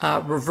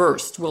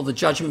reversed? Will the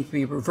judgment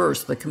be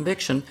reversed, the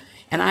conviction?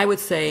 And I would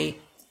say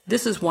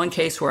this is one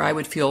case where I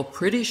would feel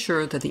pretty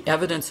sure that the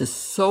evidence is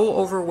so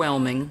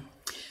overwhelming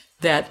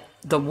that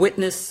the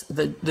witness,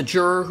 the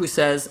juror who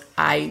says,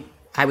 I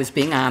was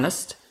being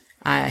honest,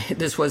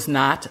 this was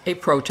not a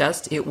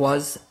protest, it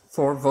was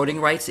for voting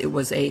rights, it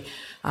was a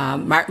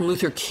Martin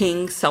Luther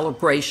King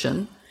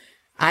celebration.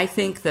 I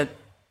think that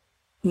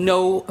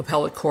no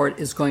appellate court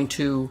is going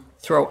to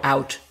throw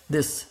out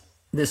this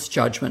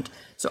judgment.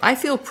 So I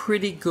feel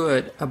pretty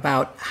good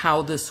about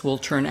how this will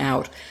turn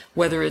out,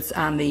 whether it's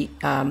on the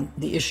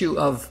issue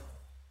of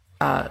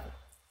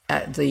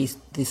the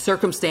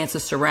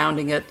circumstances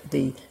surrounding it,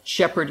 the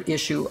Shepard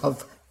issue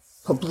of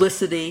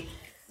publicity.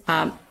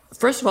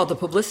 First of all, the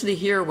publicity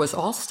here was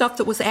all stuff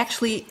that was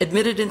actually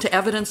admitted into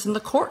evidence in the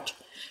court.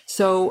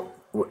 So,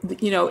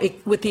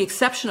 with the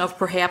exception of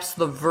perhaps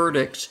the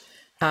verdict,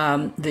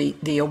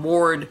 the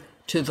award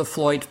to the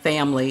Floyd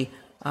family,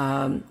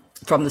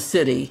 from the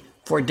city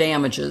for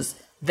damages.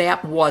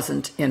 That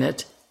wasn't in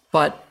it.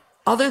 But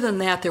other than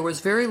that, there was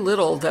very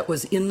little that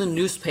was in the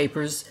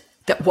newspapers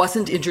that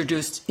wasn't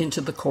introduced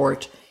into the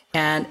court.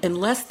 And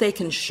unless they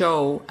can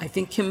show, I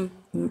think Kim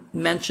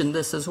mentioned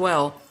this as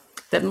well,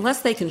 that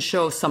unless they can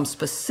show some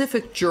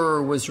specific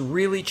juror was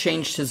really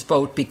changed his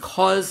vote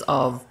because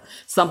of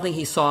something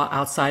he saw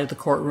outside of the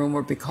courtroom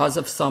or because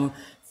of some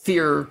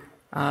fear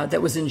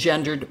that was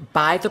engendered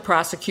by the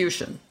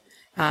prosecution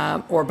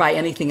or by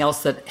anything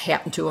else that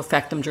happened to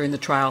affect them during the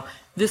trial,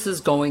 this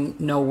is going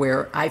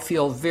nowhere. I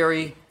feel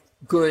very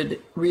good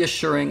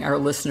reassuring our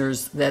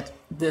listeners that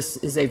this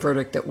is a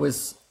verdict that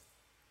was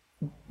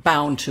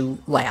bound to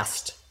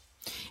last.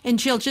 And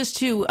Jill, just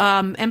to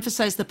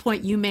emphasize the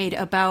point you made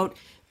about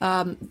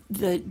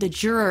the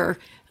juror,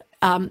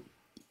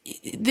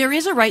 there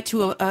is a right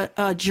to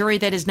a jury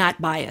that is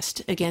not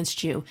biased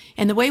against you.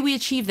 And the way we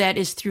achieve that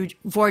is through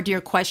voir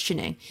dire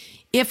questioning.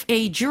 If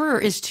a juror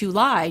is to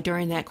lie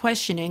during that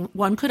questioning,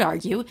 one could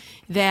argue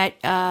that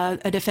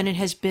a defendant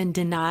has been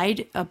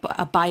denied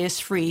a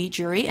bias-free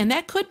jury, and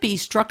that could be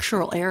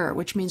structural error,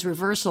 which means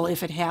reversal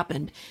if it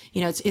happened.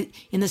 You know,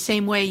 in the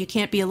same way you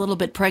can't be a little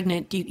bit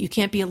pregnant, you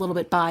can't be a little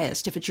bit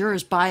biased. If a juror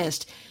is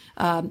biased,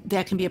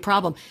 that can be a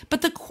problem.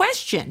 But the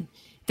question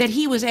that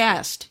he was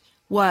asked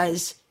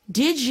was,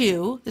 did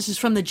you, this is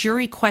from the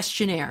jury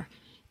questionnaire,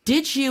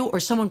 did you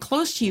or someone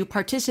close to you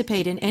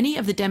participate in any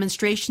of the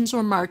demonstrations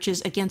or marches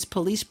against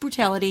police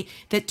brutality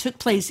that took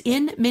place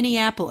in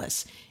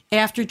Minneapolis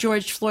after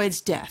George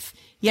Floyd's death?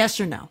 Yes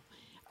or no?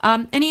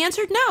 And he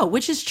answered no,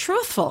 which is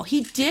truthful.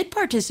 He did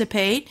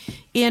participate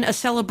in a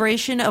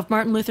celebration of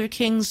Martin Luther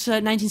King's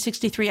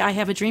 1963 I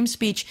Have a Dream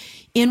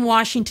speech in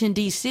Washington,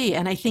 D.C.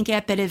 And I think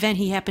at that event,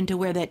 he happened to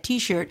wear that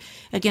T-shirt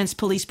against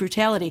police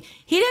brutality.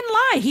 He didn't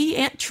lie.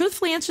 He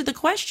truthfully answered the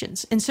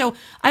questions. And so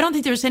I don't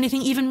think there's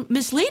anything even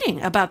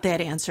misleading about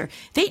that answer.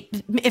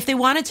 If they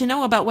wanted to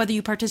know about whether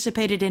you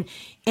participated in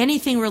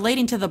anything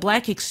relating to the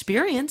Black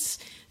experience,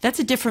 that's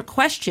a different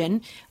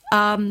question.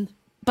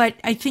 But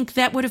I think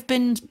that would have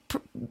been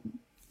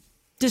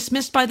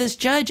dismissed by this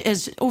judge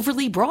as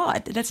overly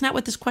broad. That's not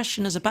what this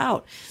question is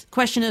about. The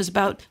question is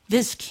about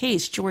this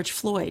case, George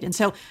Floyd. And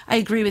so I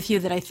agree with you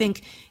that I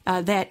think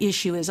that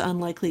issue is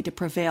unlikely to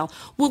prevail.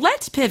 Well,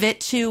 let's pivot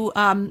to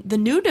the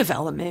new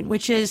development,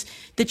 which is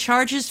the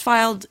charges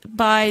filed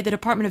by the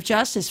Department of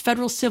Justice,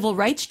 federal civil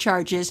rights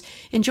charges.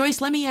 And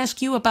Joyce, let me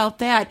ask you about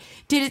that.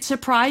 Did it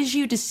surprise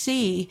you to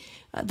see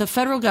the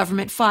federal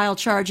government file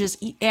charges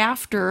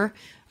after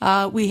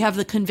we have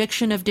the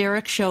conviction of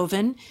Derek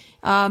Chauvin,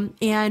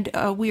 and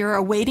we are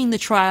awaiting the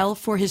trial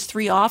for his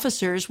 3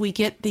 officers? We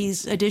get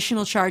these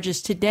additional charges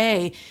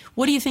today.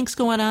 What do you think's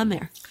going on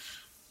there?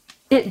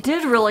 It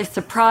did really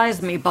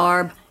surprise me,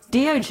 Barb.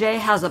 DOJ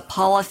has a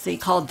policy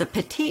called the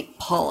Petite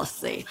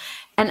policy.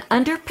 And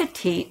under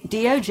Petite,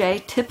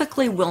 DOJ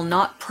typically will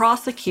not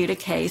prosecute a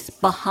case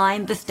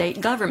behind the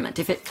state government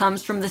if it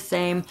comes from the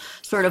same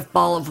sort of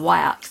ball of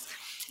wax.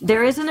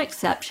 There is an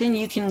exception.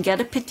 You can get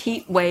a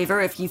Petite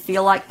waiver if you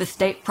feel like the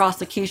state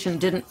prosecution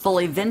didn't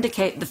fully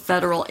vindicate the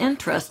federal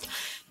interest.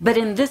 But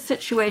in this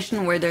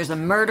situation where there's a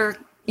murder,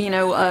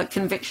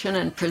 conviction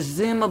and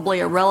presumably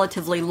a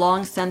relatively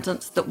long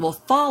sentence that will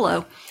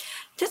follow,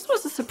 this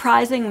was a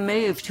surprising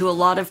move to a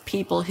lot of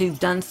people who've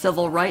done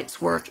civil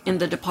rights work in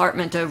the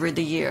department over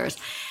the years.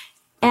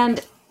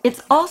 And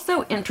it's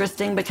also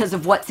interesting because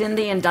of what's in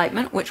the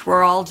indictment, which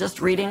we're all just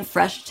reading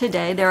fresh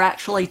today. There are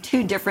actually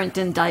 2 different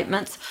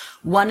indictments.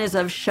 One is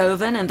of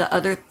Chauvin and the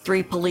other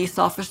 3 police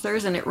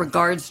officers, and it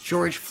regards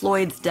George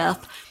Floyd's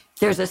death.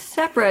 There's a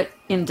separate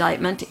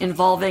indictment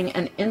involving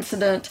an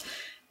incident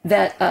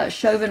that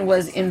Chauvin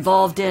was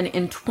involved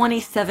in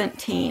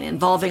 2017,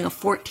 involving a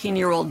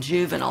 14-year-old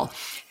juvenile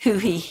who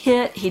he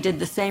hit. He did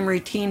the same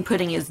routine,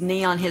 putting his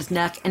knee on his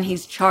neck, and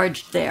he's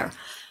charged there.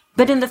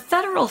 But in the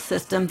federal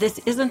system, this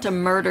isn't a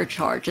murder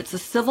charge. It's a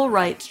civil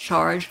rights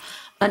charge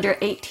under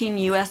 18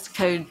 U.S.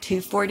 Code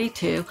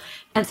 242.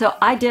 And so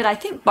I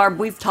think, Barb,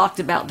 we've talked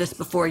about this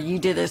before. You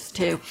did this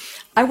too.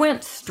 I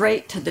went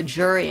straight to the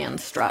jury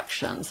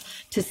instructions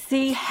to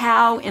see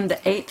how in the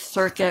 8th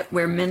Circuit,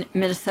 where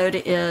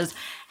Minnesota is,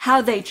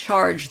 how they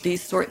charge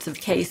these sorts of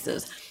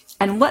cases.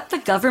 And what the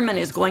government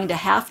is going to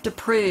have to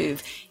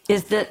prove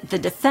is that the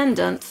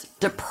defendants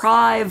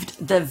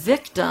deprived the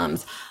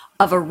victims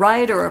of a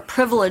right or a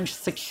privilege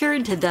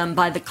secured to them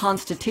by the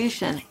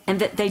Constitution,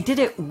 and that they did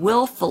it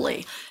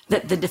willfully,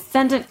 that the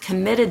defendant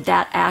committed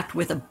that act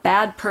with a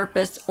bad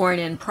purpose or an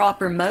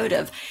improper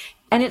motive.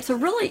 And it's a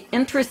really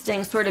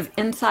interesting sort of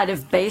inside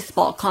of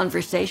baseball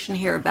conversation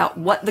here about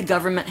what the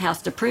government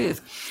has to prove.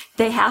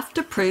 They have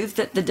to prove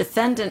that the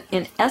defendant,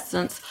 in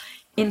essence,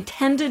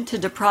 intended to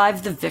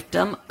deprive the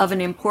victim of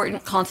an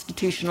important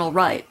constitutional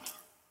right.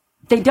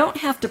 They don't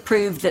have to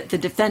prove that the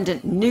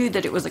defendant knew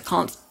that it was a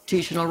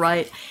constitutional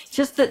right,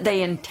 just that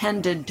they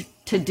intended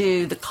to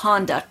do the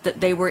conduct that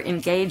they were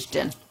engaged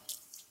in.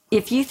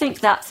 If you think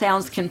that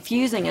sounds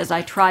confusing as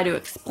I try to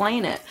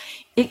explain it,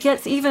 it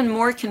gets even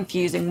more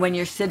confusing when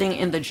you're sitting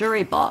in the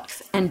jury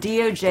box, and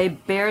DOJ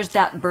bears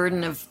that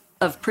burden of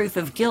of proof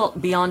of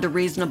guilt beyond a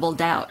reasonable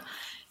doubt.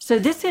 So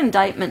this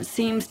indictment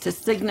seems to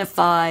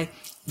signify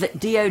that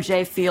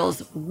DOJ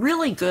feels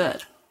really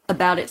good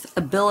about its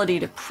ability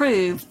to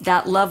prove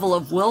that level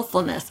of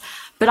willfulness.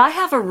 But I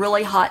have a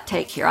really hot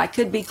take here. I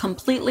could be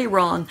completely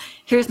wrong.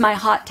 Here's my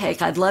hot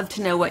take. I'd love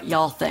to know what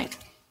y'all think.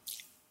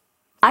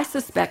 I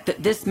suspect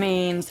that this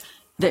means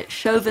that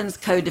Chauvin's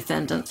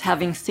co-defendants,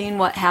 having seen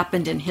what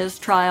happened in his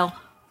trial,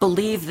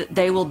 believe that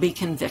they will be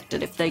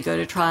convicted if they go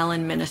to trial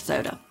in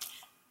Minnesota.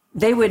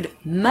 They would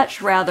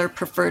much rather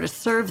prefer to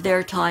serve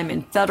their time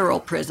in federal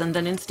prison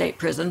than in state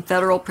prison.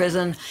 Federal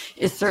prison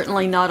is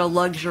certainly not a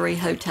luxury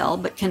hotel,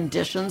 but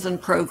conditions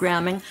and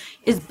programming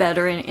is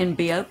better in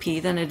BOP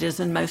than it is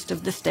in most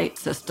of the state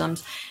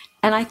systems.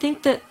 And I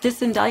think that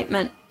these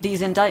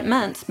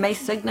indictments may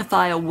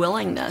signify a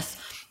willingness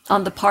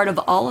on the part of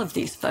all of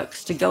these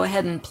folks to go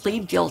ahead and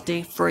plead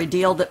guilty for a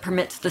deal that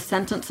permits the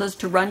sentences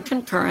to run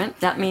concurrent.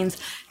 That means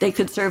they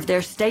could serve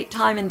their state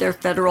time and their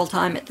federal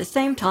time at the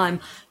same time,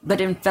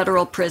 but in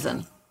federal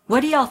prison.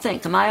 What do y'all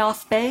think? Am I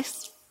off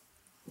base?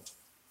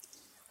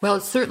 Well,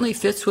 it certainly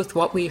fits with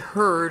what we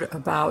heard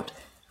about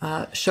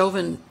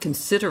Chauvin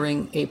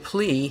considering a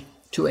plea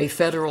to a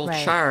federal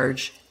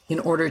charge in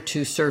order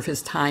to serve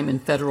his time in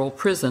federal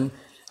prison,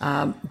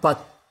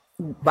 but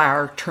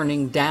Barr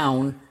turning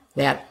down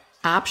that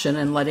option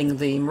and letting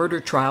the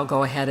murder trial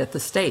go ahead at the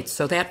state.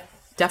 So that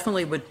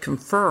definitely would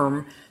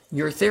confirm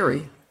your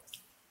theory.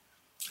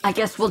 I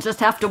guess we'll just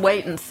have to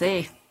wait and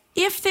see.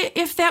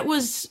 If that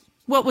was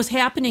what was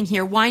happening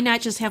here, why not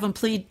just have him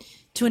plead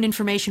to an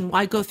information?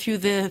 Why go through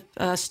the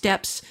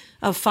steps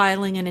of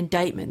filing an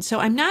indictment? So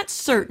I'm not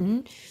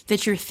certain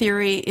that your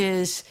theory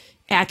is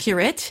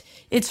accurate.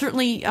 It's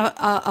certainly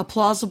a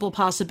plausible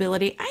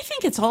possibility. I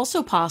think it's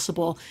also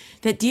possible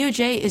that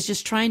DOJ is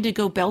just trying to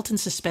go belt and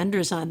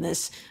suspenders on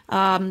this.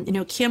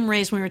 Kim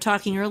raised, when we were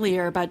talking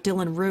earlier about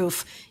Dylann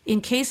Roof, in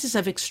cases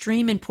of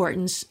extreme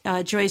importance,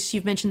 Joyce,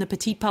 you've mentioned the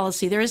Petite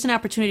policy. There is an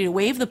opportunity to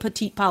waive the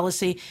Petite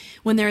policy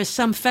when there is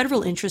some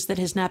federal interest that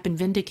has not been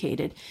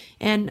vindicated.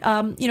 And,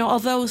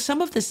 although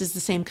some of this is the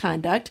same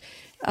conduct,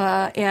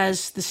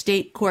 as the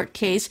state court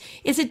case,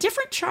 is a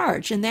different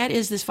charge, and that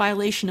is this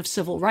violation of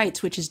civil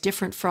rights, which is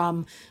different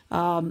from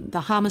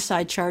the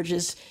homicide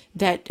charges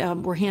that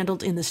were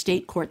handled in the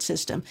state court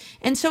system.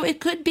 And so it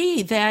could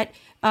be that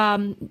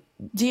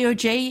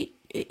DOJ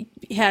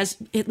has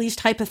at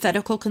least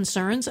hypothetical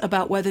concerns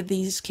about whether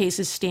these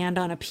cases stand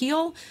on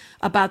appeal,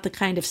 about the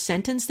kind of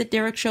sentence that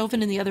Derek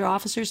Chauvin and the other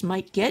officers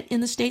might get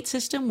in the state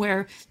system,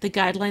 where the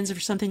guidelines are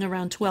something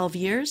around 12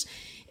 years.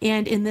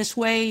 And in this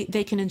way,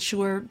 they can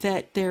ensure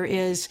that there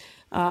is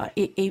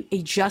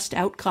a just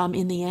outcome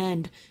in the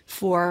end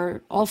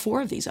for all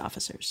four of these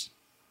officers.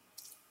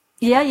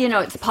 Yeah,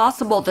 it's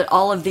possible that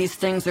all of these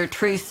things are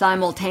true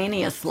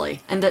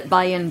simultaneously, and that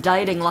by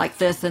indicting like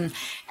this, and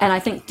I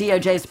think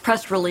DOJ's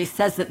press release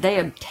says that they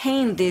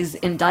obtained these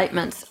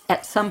indictments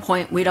at some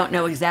point, we don't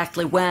know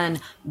exactly when,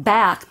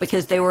 back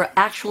because they were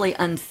actually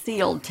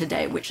unsealed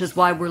today, which is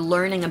why we're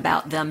learning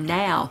about them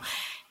now.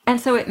 And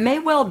so it may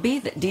well be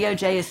that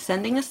DOJ is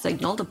sending a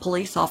signal to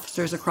police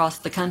officers across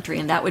the country,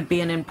 and that would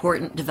be an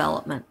important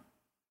development.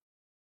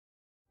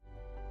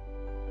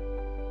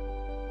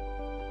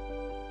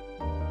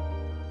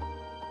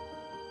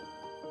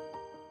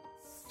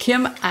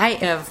 Kim, I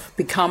have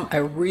become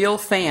a real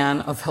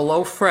fan of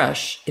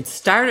HelloFresh. It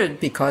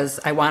started because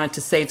I wanted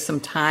to save some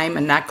time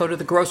and not go to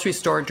the grocery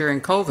store during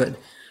COVID,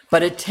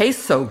 but it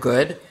tastes so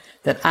good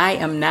that I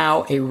am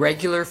now a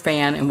regular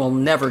fan and will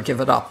never give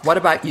it up. What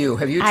about you?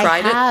 Have you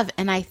tried it? I have,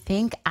 and I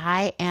think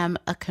I am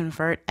a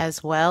convert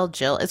as well,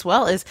 Jill, as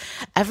well as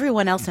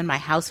everyone else in my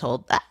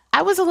household.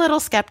 I was a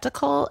little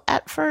skeptical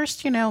at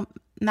first.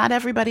 Not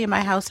everybody in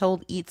my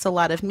household eats a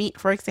lot of meat,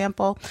 for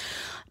example.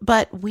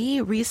 But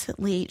we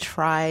recently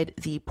tried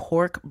the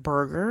pork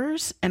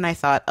burgers, and I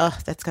thought,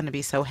 that's going to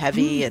be so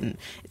heavy and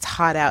it's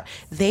hot out.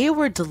 They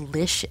were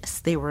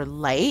delicious. They were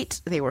light.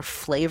 They were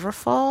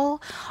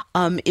flavorful.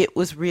 It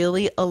was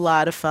really a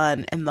lot of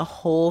fun, and the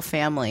whole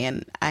family,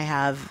 and I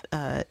have,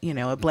 a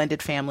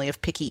blended family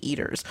of picky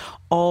eaters,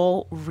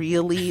 all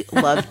really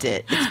loved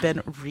it. It's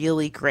been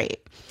really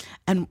great.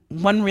 And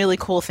one really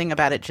cool thing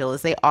about it, Jill,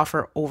 is they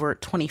offer over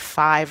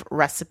 25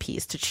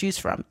 recipes to choose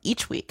from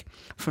each week,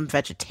 from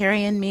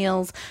vegetarian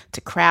meals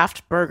to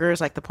craft burgers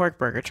like the pork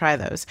burger, try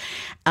those,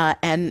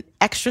 and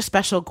extra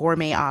special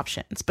gourmet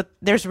options. But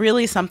there's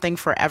really something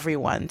for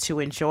everyone to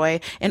enjoy,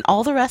 and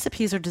all the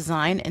recipes are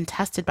designed and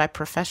tested by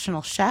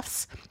professional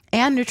chefs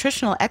and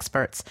nutritional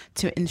experts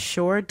to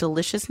ensure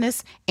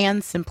deliciousness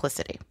and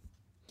simplicity.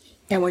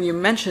 And when you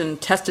mention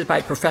tested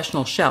by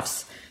professional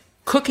chefs,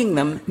 cooking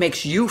them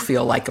makes you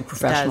feel like a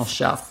professional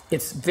chef.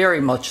 It's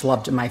very much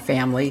loved in my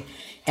family.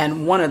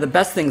 And one of the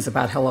best things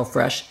about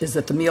HelloFresh is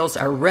that the meals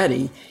are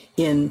ready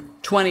in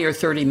 20 or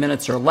 30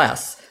 minutes or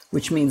less,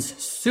 which means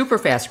super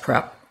fast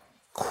prep,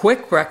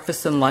 quick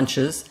breakfasts and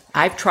lunches.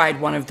 I've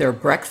tried one of their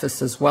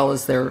breakfasts as well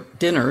as their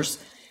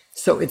dinners.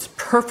 So it's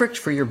perfect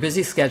for your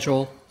busy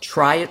schedule.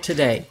 Try it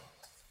today.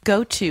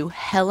 Go to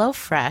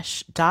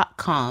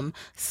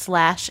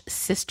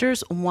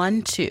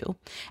HelloFresh.com/sisters12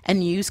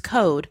 and use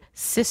code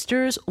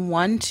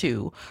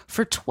sisters12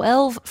 for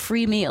 12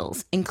 free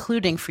meals,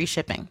 including free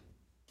shipping.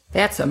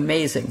 That's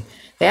amazing.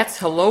 That's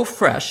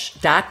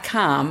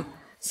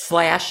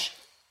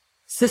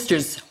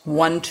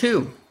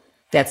HelloFresh.com/sisters12.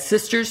 That's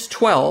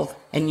sisters12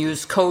 and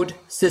use code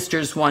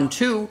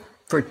sisters12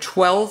 for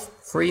 12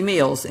 free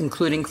meals,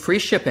 including free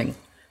shipping.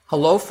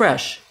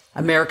 HelloFresh,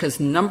 America's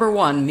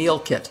 #1 meal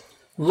kit.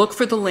 Look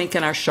for the link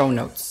in our show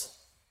notes.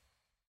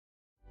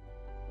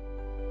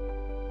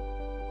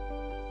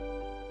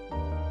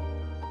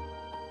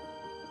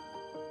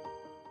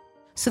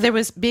 So there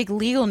was big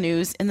legal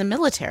news in the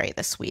military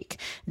this week.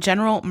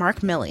 General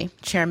Mark Milley,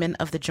 chairman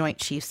of the Joint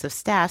Chiefs of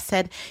Staff,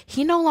 said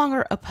he no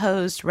longer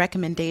opposed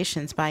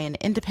recommendations by an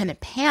independent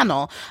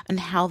panel on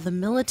how the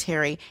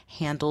military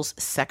handles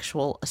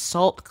sexual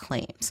assault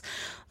claims.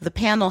 The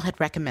panel had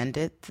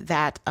recommended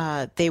that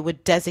they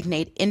would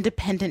designate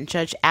independent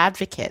judge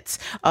advocates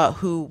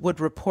who would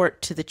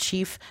report to the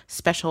chief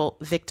special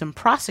victim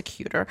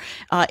prosecutor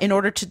in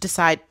order to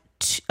decide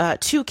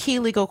two key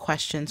legal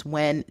questions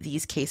when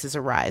these cases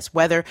arise: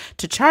 whether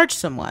to charge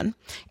someone,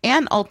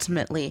 and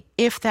ultimately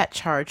if that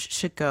charge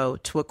should go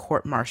to a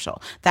court-martial.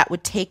 That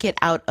would take it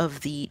out of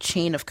the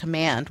chain of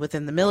command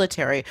within the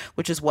military,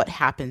 which is what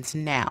happens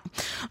now.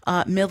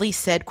 Milley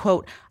said,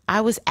 quote, "I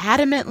was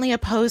adamantly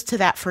opposed to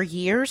that for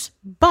years,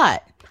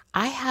 but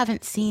I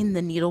haven't seen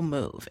the needle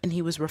move." And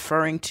he was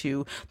referring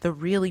to the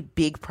really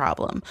big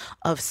problem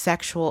of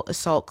sexual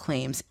assault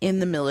claims in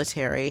the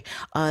military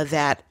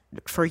that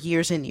for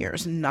years and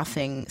years,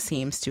 nothing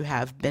seems to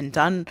have been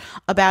done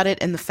about it.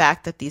 And the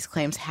fact that these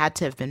claims had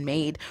to have been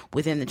made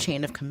within the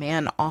chain of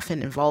command,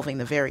 often involving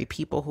the very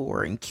people who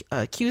were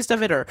accused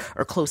of it or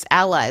close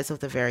allies of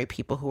the very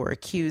people who were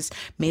accused,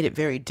 made it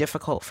very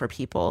difficult for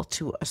people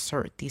to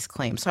assert these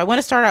claims. So I want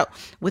to start out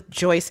with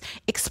Joyce.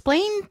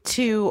 Explain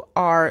to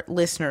our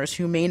listeners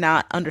who may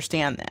not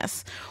understand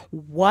this,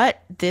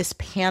 what this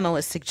panel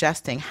is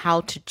suggesting,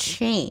 how to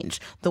change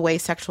the way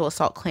sexual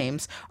assault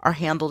claims are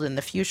handled in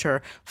the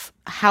future,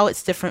 how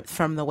it's different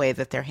from the way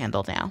that they're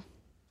handled now.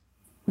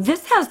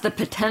 This has the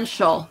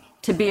potential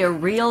to be a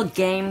real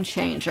game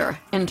changer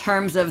in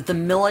terms of the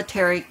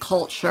military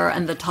culture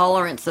and the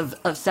tolerance of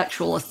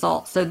sexual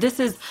assault. So this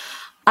is,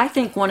 I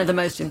think, one of the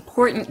most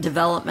important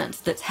developments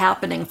that's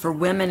happening for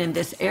women in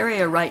this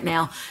area right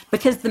now,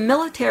 because the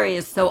military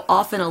is so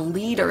often a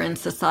leader in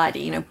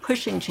society,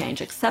 pushing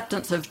change,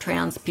 acceptance of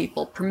trans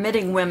people,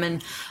 permitting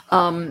women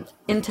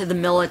into the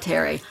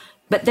military.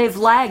 But they've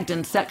lagged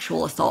in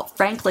sexual assault.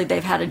 Frankly,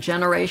 they've had a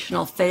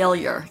generational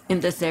failure in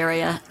this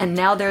area, and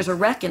now there's a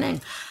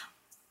reckoning.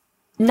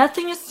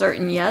 Nothing is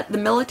certain yet. The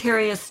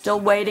military is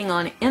still waiting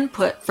on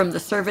input from the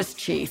service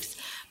chiefs.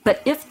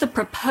 But if the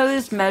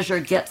proposed measure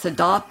gets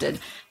adopted,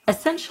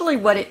 essentially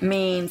what it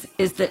means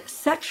is that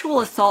sexual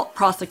assault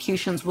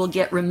prosecutions will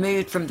get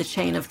removed from the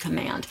chain of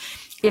command.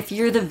 If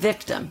you're the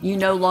victim, you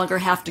no longer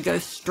have to go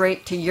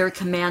straight to your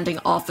commanding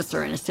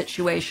officer in a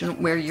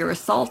situation where you're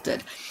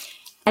assaulted.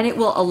 And it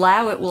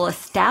will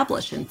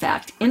establish, in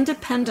fact,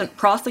 independent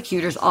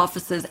prosecutors'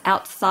 offices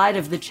outside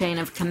of the chain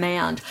of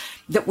command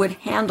that would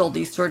handle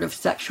these sort of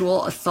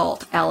sexual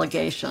assault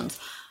allegations.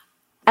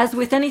 As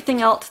with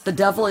anything else, the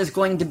devil is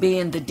going to be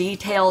in the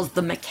details.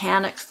 The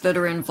mechanics that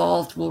are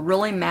involved will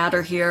really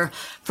matter here.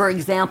 For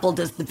example,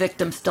 does the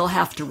victim still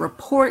have to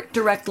report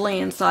directly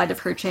inside of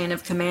her chain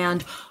of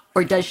command?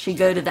 Or does she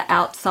go to the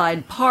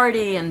outside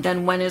party, and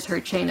then when is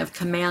her chain of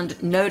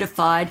command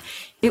notified?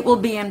 It will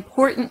be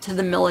important to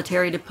the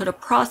military to put a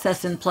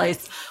process in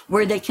place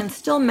where they can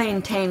still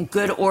maintain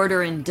good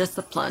order and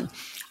discipline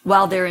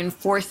while they're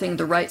enforcing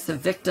the rights of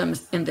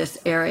victims in this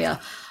area.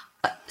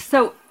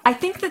 So I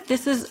think that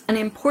this is an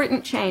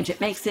important change.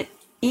 It makes it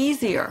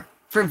easier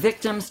for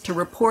victims to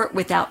report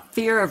without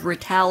fear of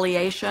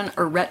retaliation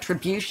or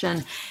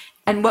retribution.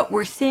 And what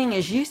we're seeing,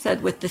 as you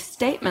said, with the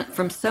statement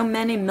from so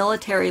many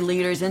military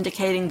leaders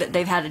indicating that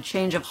they've had a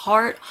change of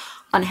heart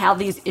on how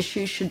these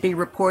issues should be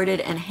reported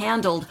and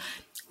handled,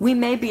 we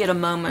may be at a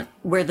moment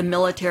where the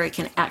military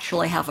can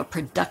actually have a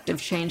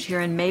productive change here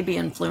and maybe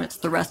influence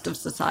the rest of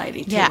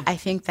society too. Yeah, I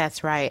think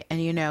that's right. And,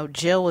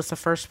 Jill was the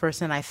first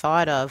person I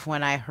thought of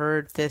when I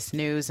heard this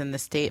news and the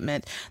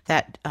statement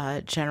that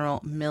General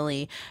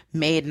Milley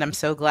made. And I'm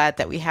so glad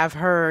that we have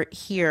her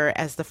here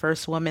as the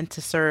first woman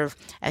to serve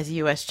as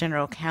U.S.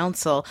 General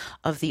Counsel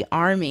of the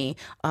Army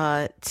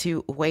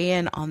to weigh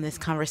in on this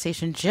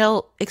conversation.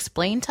 Jill,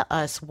 explain to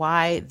us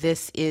why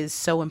this is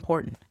so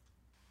important.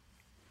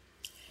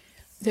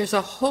 There's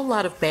a whole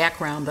lot of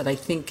background that I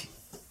think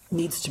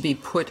needs to be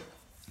put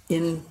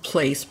in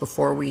place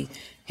before we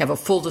have a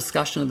full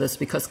discussion of this,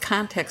 because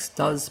context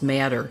does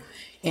matter.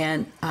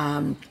 And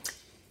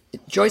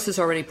Joyce has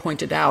already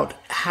pointed out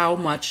how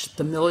much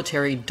the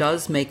military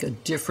does make a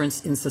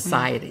difference in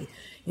society.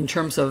 In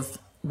terms of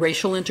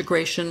racial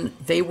integration,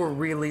 they were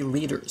really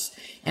leaders.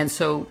 And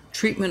so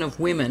treatment of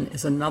women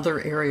is another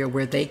area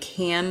where they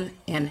can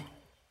and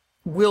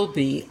will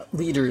be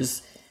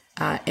leaders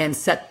and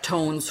set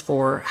tones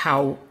for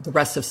how the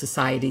rest of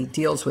society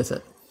deals with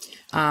it.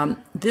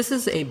 This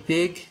is a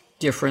big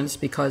difference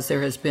because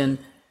there has been,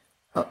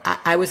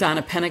 I was on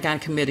a Pentagon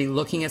committee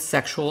looking at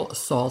sexual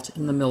assault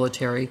in the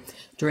military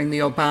during the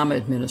Obama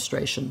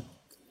administration.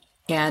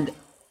 And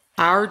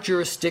our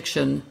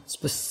jurisdiction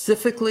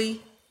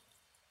specifically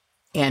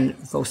and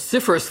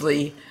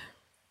vociferously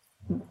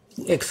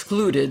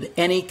excluded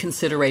any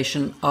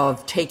consideration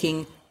of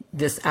taking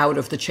this out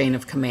of the chain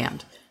of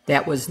command.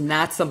 That was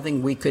not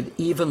something we could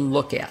even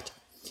look at.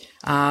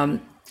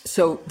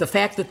 So the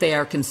fact that they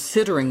are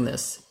considering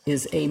this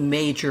is a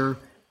major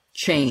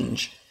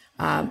change.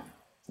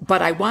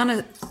 But I want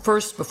to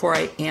first, before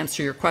I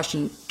answer your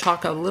question,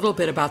 talk a little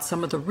bit about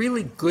some of the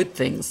really good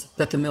things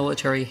that the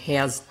military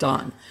has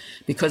done,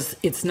 because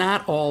it's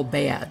not all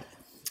bad.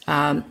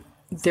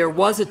 There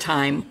was a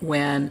time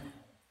when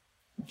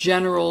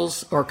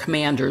generals or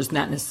commanders,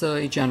 not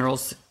necessarily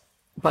generals,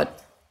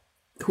 but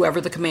whoever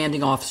the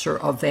commanding officer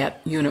of that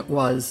unit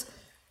was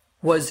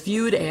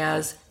viewed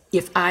as,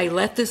 if I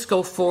let this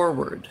go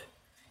forward,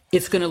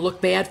 it's going to look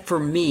bad for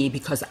me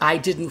because I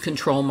didn't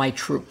control my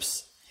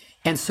troops.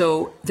 And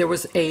so there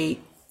was a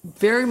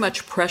very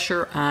much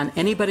pressure on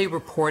anybody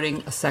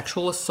reporting a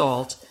sexual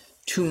assault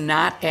to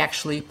not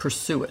actually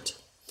pursue it.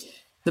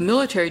 The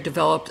military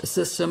developed a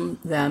system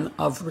then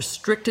of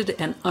restricted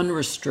and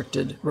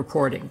unrestricted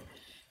reporting.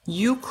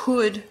 You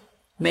could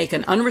make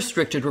an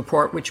unrestricted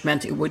report, which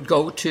meant it would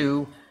go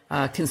to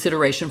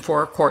consideration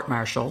for a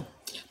court-martial,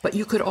 but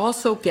you could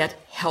also get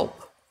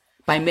help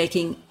by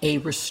making a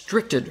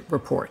restricted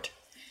report.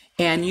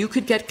 And you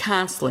could get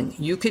counseling.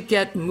 You could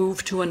get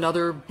moved to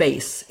another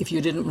base if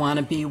you didn't want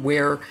to be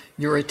where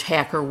your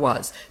attacker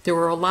was. There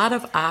were a lot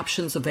of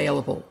options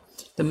available.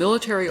 The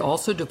military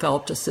also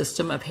developed a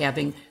system of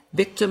having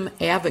victim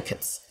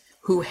advocates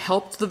who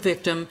helped the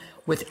victim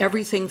with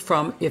everything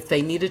from, if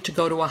they needed to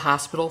go to a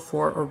hospital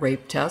for a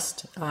rape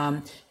test,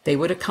 they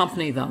would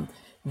accompany them.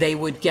 They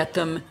would get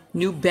them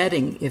new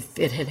bedding if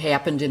it had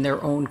happened in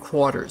their own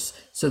quarters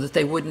so that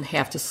they wouldn't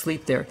have to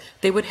sleep there.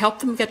 They would help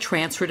them get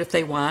transferred if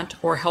they want,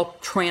 or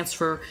help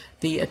transfer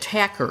the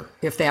attacker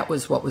if that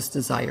was what was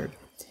desired.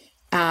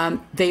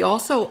 They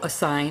also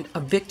assigned a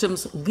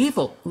victim's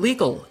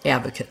legal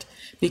advocate,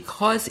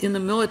 because in the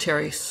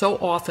military, so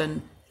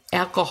often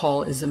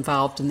alcohol is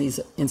involved in these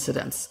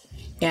incidents,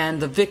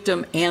 and the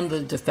victim and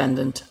the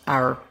defendant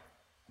are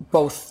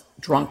both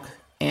drunk,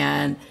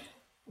 and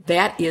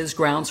that is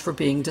grounds for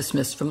being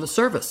dismissed from the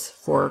service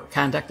for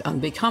conduct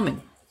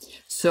unbecoming.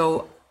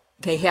 So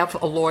they have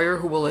a lawyer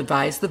who will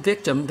advise the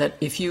victim that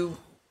if you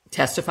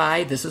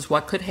testify, this is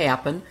what could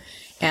happen.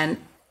 And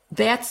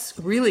that's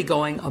really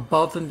going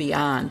above and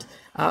beyond.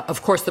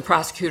 Of course, the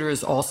prosecutor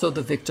is also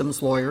the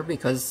victim's lawyer,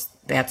 because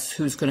that's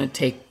who's going to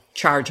take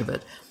charge of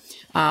it.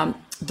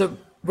 The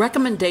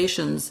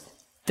recommendations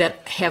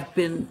that have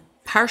been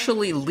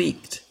partially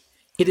leaked,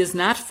 it is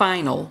not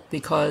final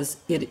because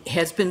it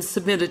has been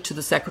submitted to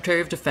the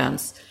Secretary of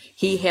Defense.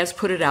 He has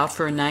put it out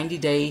for a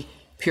 90-day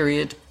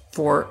period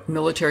for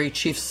military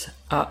chiefs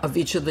of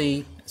each of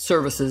the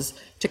services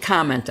to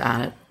comment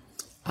on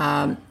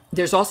it.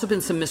 There's also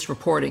been some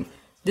misreporting.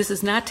 This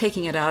is not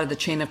taking it out of the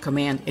chain of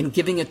command and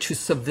giving it to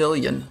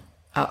civilian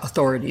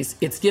authorities.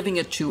 It's giving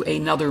it to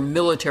another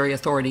military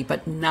authority,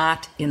 but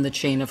not in the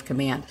chain of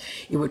command.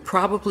 It would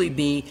probably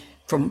be,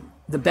 from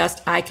the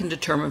best I can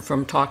determine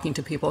from talking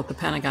to people at the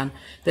Pentagon,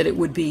 that it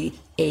would be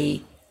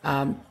a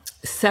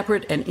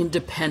separate and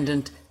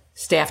independent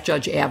staff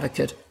judge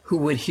advocate who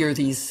would hear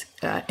these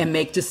and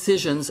make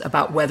decisions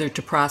about whether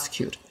to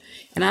prosecute.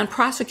 And on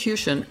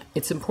prosecution,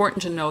 it's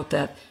important to note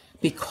that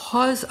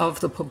because of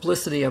the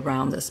publicity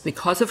around this,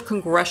 because of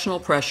congressional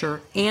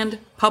pressure and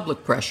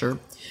public pressure,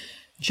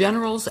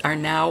 generals are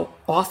now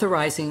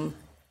authorizing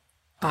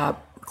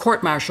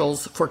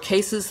court-martials for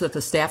cases that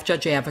the staff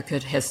judge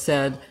advocate has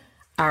said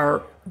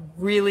are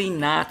really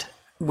not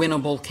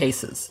winnable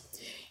cases.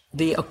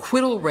 The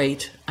acquittal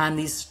rate on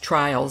these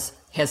trials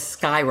has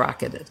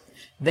skyrocketed.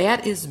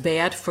 That is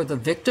bad for the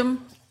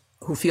victim,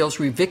 who feels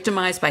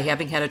re-victimized by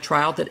having had a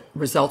trial that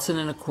results in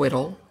an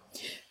acquittal.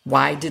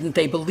 Why didn't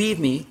they believe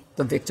me?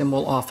 The victim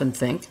will often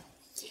think.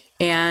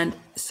 And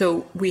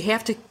so we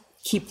have to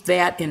keep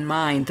that in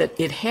mind, that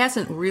it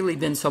hasn't really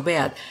been so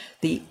bad.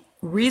 The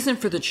reason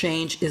for the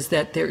change is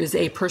that there is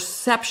a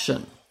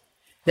perception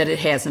that it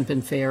hasn't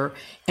been fair,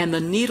 and the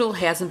needle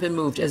hasn't been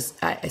moved. As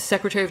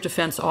Secretary of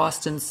Defense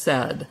Austin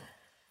said,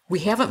 we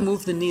haven't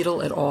moved the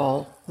needle at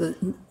all.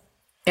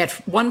 At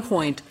one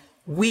point,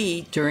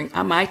 we, during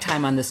my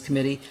time on this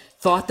committee,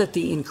 thought that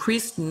the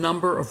increased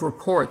number of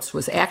reports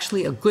was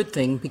actually a good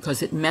thing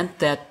because it meant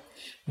that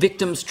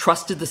victims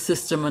trusted the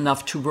system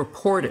enough to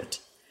report it.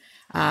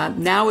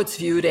 Now it's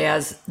viewed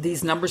as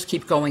these numbers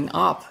keep going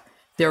up.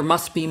 There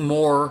must be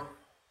more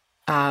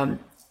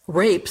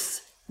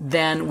rapes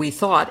than we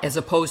thought, as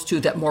opposed to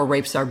that more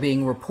rapes are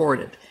being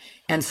reported.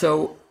 And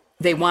so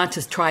they want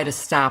to try to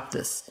stop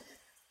this.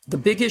 The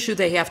big issue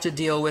they have to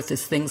deal with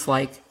is things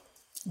like,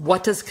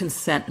 what does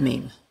consent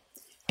mean?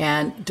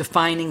 And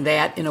defining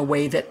that in a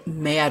way that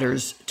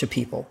matters to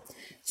people.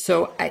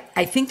 So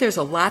I think there's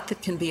a lot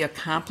that can be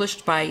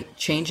accomplished by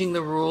changing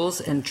the rules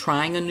and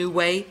trying a new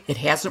way. It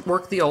hasn't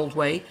worked the old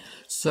way.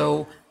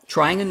 So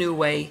trying a new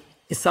way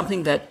is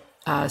something that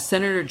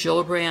Senator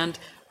Gillibrand,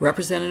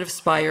 Representative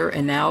Speier,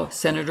 and now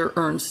Senator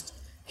Ernst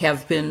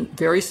have been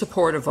very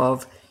supportive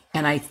of.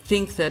 And I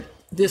think that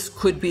this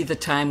could be the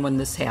time when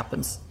this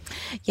happens.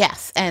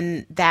 Yes,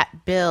 and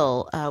that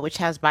bill, which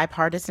has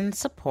bipartisan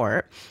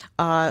support,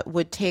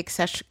 would take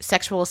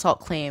sexual assault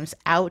claims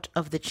out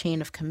of the chain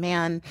of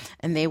command,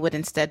 and they would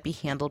instead be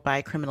handled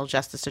by criminal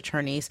justice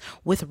attorneys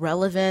with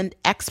relevant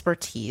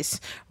expertise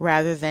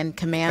rather than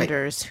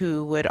commanders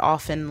who would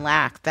often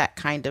lack that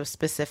kind of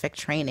specific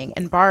training.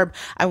 And Barb,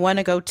 I want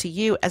to go to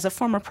you as a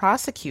former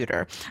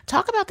prosecutor.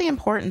 Talk about the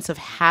importance of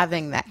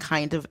having that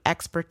kind of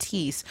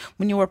expertise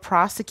when you are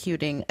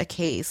prosecuting a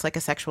case like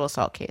a sexual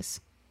assault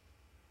case.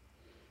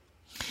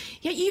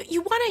 Yeah,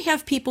 you want to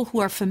have people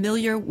who are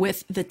familiar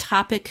with the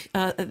topic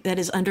that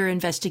is under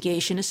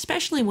investigation,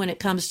 especially when it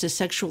comes to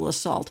sexual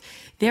assault.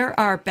 There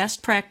are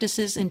best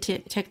practices and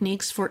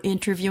techniques for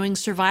interviewing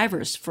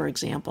survivors, for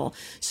example,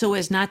 so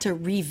as not to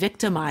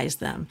re-victimize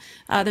them.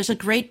 There's a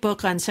great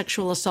book on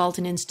sexual assault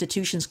in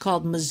institutions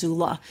called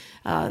Missoula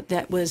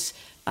that was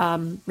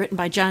written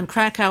by John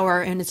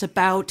Krakauer, and it's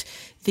about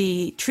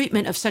the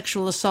treatment of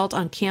sexual assault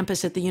on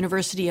campus at the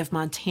University of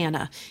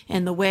Montana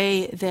and the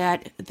way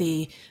that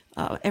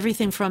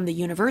everything from the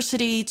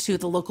university to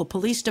the local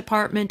police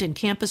department and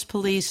campus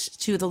police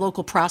to the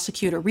local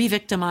prosecutor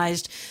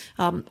re-victimized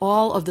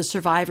all of the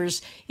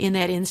survivors in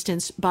that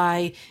instance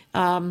by,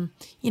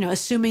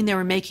 assuming they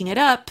were making it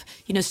up.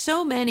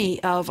 So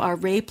many of our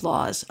rape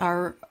laws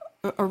are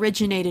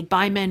originated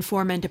by men,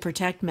 for men, to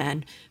protect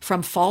men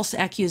from false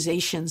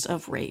accusations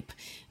of rape.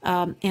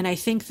 And I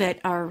think that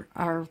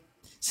our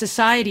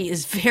society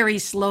is very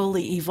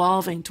slowly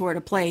evolving toward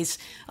a place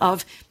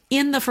of,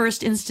 in the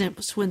first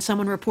instance, when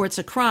someone reports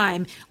a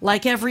crime,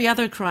 like every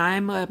other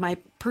crime, my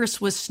purse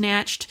was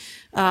snatched,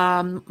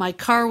 my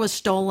car was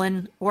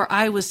stolen, or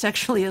I was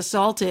sexually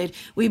assaulted,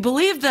 we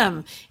believe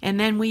them. And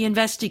then we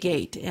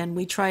investigate and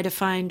we try to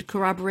find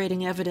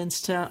corroborating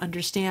evidence to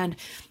understand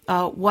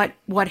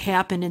what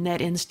happened in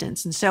that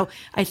instance. And so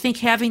I think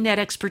having that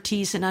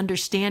expertise and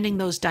understanding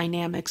those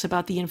dynamics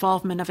about the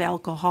involvement of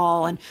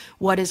alcohol and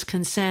what is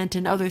consent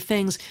and other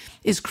things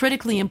is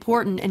critically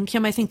important. And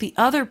Kim, I think the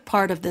other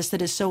part of this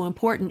that is so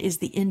important is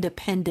the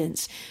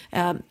independence.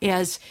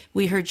 As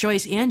we heard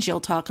Joyce and Jill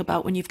talk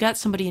about, when you've got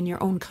somebody in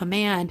your own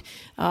command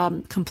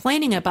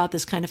complaining about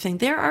this kind of thing,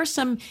 there are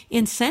some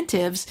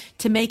incentives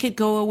to make it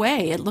go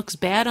away. It looks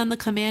bad on the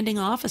commanding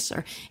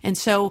officer. And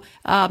so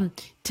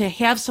to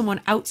have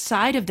someone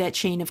outside of that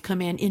chain of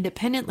command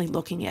independently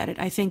looking at it,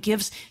 I think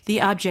gives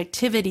the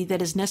objectivity that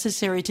is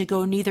necessary to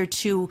go neither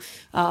too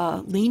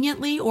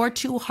leniently or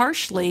too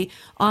harshly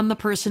on the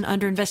person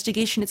under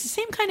investigation. It's the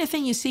same kind of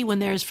thing you see when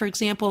there's, for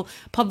example,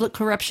 public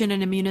corruption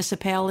in a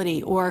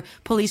municipality or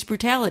police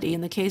brutality.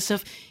 In the case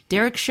of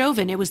Derek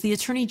Chauvin, it was the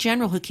Attorney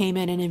General who came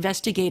in and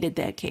investigated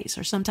that case.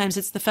 Or sometimes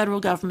it's the federal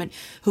government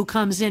who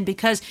comes in,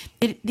 because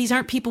these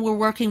aren't people we're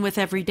working with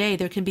every day.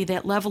 There can be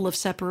that level of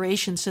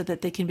separation so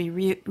that they can be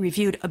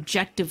reviewed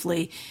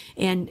objectively,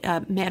 and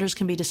matters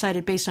can be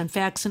decided based on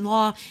facts and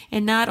law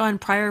and not on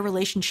prior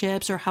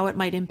relationships or how it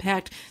might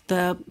impact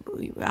the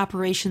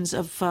operations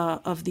of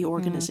the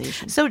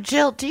organization. So,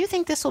 Jill, do you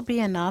think this will be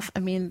enough? I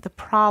mean, the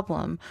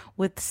problem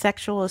with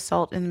sexual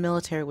assault in the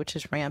military, which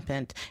is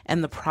rampant,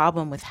 and the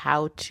problem with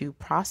how to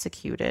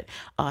prosecute it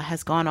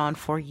has gone on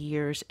for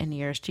years and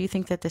years. Do you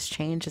think that this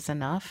change is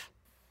enough?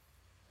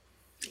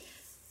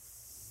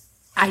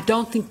 I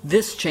don't think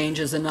this change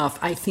is enough.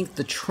 I think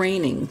the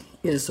training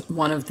is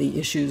one of the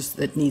issues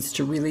that needs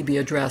to really be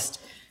addressed.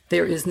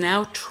 There is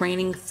now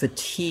training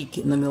fatigue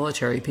in the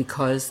military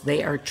because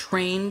they are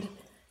trained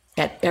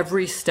at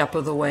every step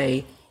of the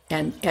way.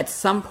 And at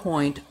some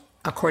point,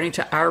 according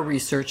to our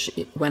research,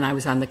 when I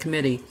was on the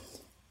committee,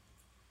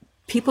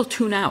 people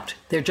tune out.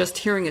 They're just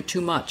hearing it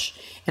too much.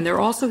 And they're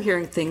also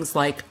hearing things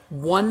like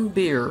one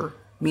beer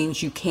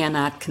means you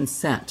cannot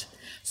consent.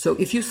 So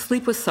if you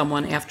sleep with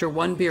someone after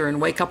one beer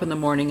and wake up in the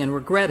morning and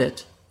regret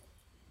it,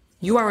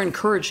 you are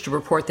encouraged to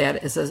report that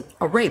as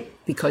a rape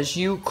because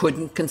you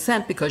couldn't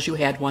consent because you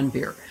had one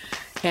beer.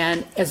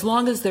 And as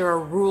long as there are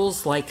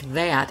rules like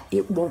that,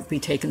 it won't be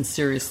taken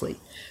seriously.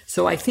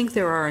 So I think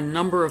there are a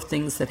number of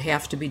things that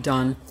have to be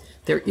done.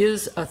 There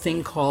is a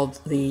thing called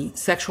the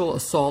Sexual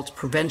Assault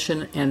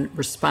Prevention and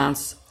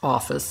Response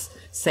Office,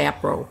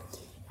 SAPRO,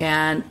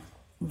 and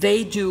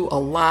they do a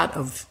lot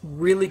of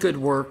really good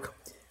work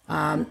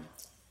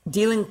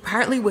dealing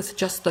partly with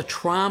just the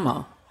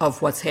trauma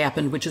of what's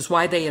happened, which is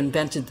why they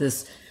invented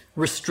this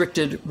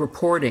restricted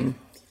reporting.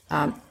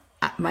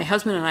 My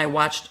husband and I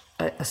watched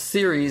a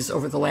series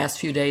over the last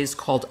few days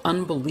called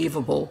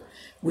Unbelievable,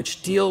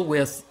 which deal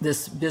with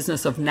this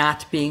business of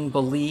not being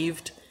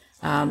believed.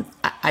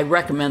 I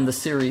recommend the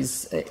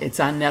series. It's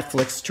on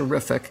Netflix,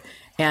 terrific.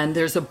 And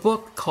there's a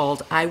book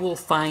called I Will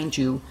Find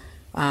You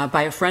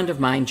by a friend of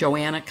mine,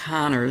 Joanna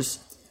Connors,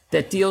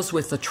 that deals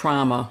with the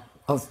trauma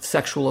of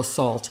sexual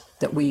assault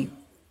that we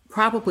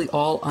probably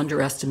all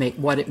underestimate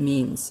what it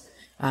means.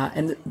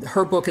 And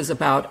her book is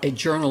about a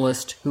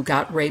journalist who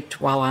got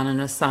raped while on an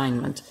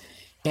assignment,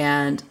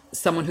 and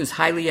someone who's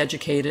highly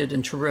educated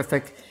and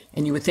terrific,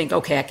 and you would think,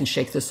 okay, I can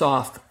shake this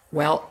off.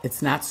 Well,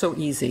 it's not so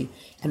easy,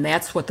 and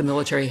that's what the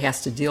military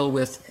has to deal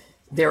with.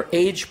 Their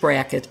age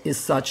bracket is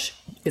such,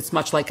 it's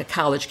much like a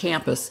college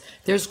campus.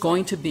 There's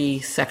going to be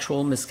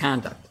sexual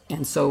misconduct,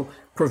 and so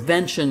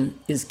prevention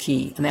is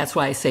key, and that's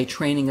why I say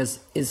training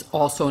is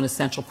also an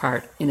essential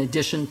part, in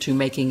addition to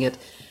making it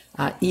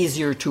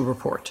easier to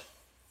report.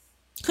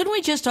 Couldn't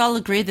we just all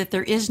agree that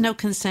there is no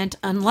consent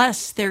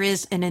unless there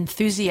is an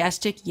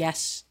enthusiastic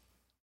yes?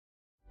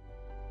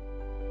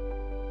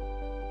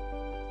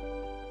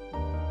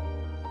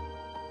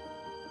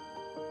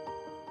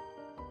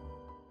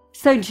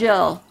 So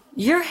Jill,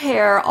 your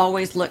hair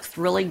always looks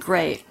really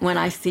great when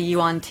I see you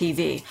on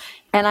TV.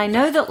 And I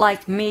know that,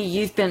 like me,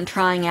 you've been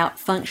trying out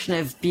Function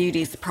of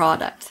Beauty's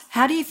products.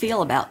 How do you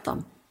feel about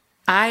them?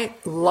 I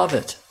love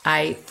it.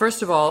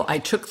 First of all, I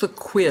took the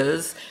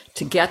quiz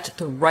to get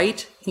the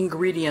right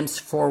ingredients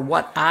for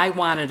what I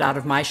wanted out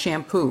of my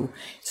shampoo.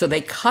 So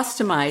they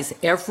customize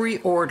every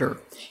order.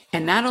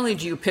 And not only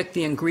do you pick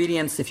the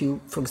ingredients, if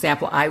you, for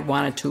example, I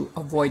wanted to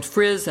avoid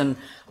frizz and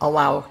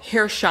allow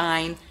hair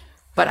shine,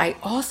 but I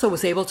also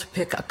was able to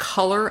pick a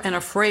color and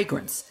a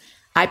fragrance.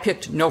 I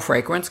picked no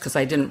fragrance because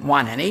I didn't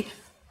want any,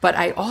 but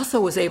I also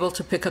was able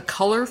to pick a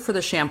color for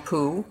the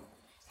shampoo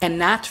and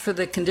not for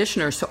the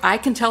conditioner, so I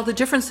can tell the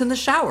difference in the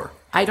shower.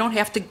 I don't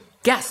have to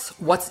guess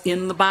what's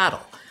in the bottle.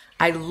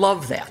 I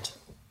love that.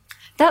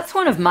 That's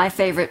one of my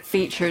favorite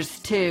features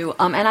too.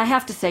 And I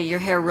have to say, your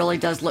hair really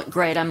does look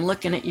great. I'm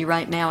looking at you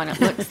right now and it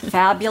looks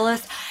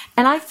fabulous.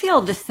 And I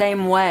feel the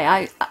same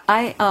way.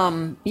 I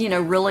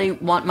really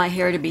want my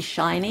hair to be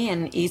shiny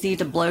and easy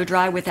to blow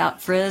dry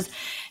without frizz.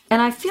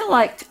 And I feel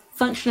like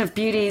Function of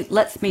Beauty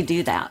lets me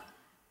do that.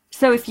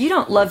 So if you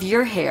don't love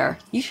your hair,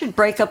 you should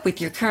break up with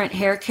your current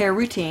hair care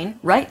routine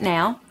right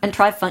now and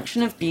try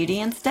Function of Beauty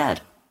instead.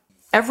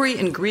 Every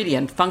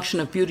ingredient Function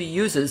of Beauty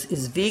uses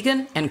is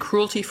vegan and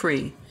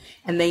cruelty-free,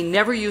 and they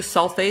never use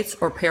sulfates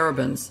or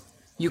parabens.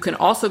 You can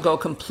also go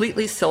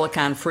completely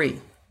silicone-free.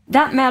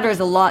 That matters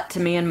a lot to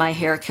me in my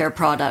hair care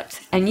products,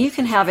 and you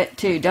can have it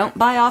too. Don't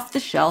buy off the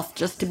shelf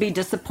just to be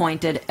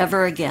disappointed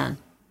ever again.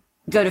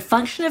 Go to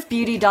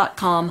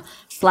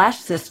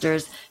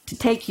functionofbeauty.com/sisters to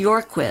take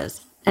your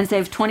quiz and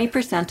save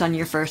 20% on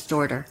your first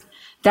order.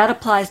 That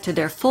applies to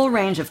their full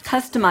range of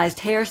customized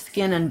hair,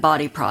 skin, and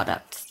body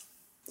products.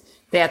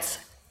 That's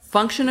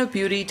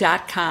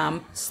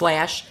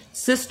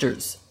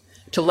functionofbeauty.com/sisters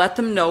to let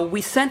them know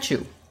we sent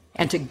you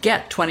and to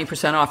get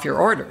 20% off your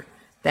order.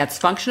 That's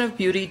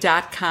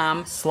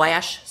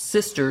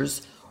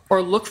functionofbeauty.com/sisters,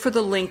 or look for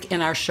the link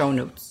in our show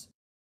notes.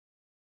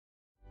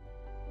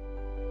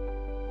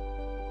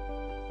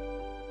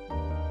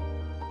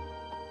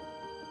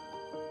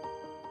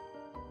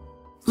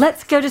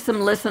 Let's go to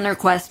some listener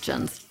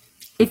questions.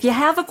 If you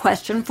have a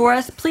question for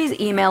us, please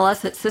email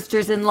us at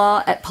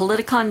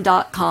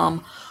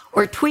sistersinlaw@politicon.com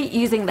or tweet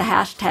using the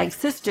hashtag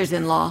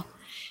sistersinlaw.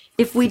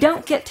 If we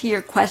don't get to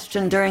your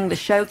question during the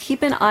show,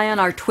 keep an eye on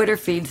our Twitter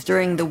feeds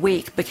during the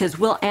week because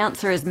we'll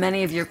answer as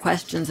many of your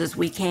questions as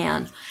we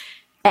can.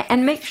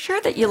 And make sure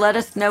that you let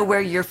us know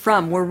where you're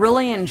from. We're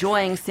really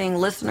enjoying seeing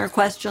listener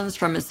questions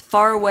from as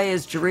far away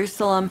as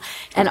Jerusalem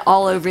and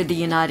all over the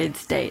United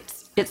States.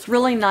 It's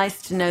really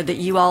nice to know that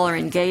you all are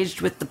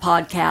engaged with the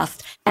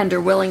podcast and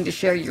are willing to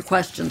share your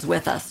questions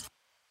with us.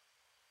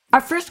 Our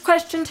first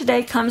question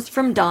today comes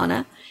from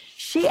Donna.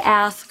 She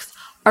asks,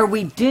 are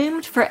we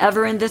doomed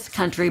forever in this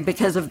country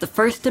because of the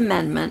First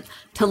Amendment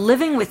to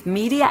living with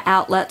media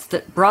outlets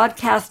that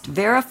broadcast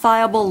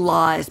verifiable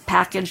lies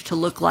packaged to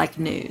look like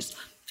news?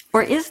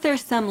 Or is there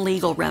some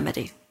legal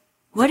remedy?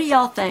 What do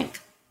y'all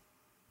think?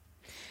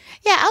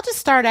 Yeah, I'll just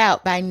start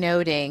out by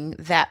noting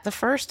that the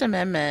First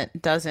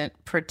Amendment doesn't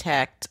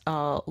protect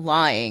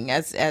lying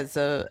as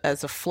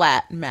a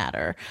flat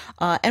matter,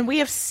 and we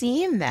have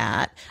seen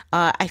that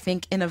I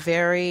think in a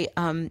very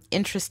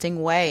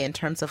interesting way in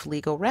terms of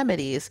legal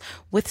remedies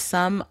with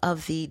some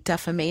of the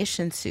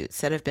defamation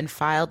suits that have been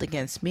filed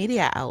against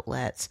media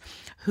outlets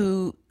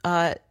who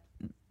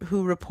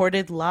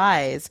reported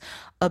lies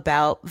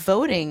about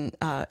voting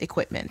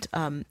equipment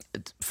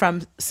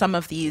from some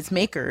of these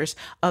makers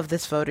of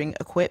this voting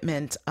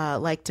equipment,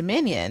 like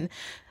Dominion,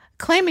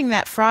 claiming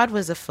that fraud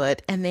was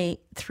afoot, and they,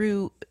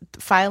 through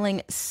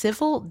filing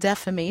civil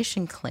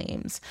defamation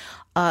claims,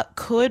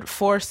 could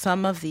force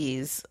some of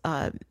these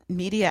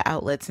media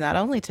outlets not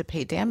only to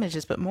pay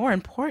damages, but more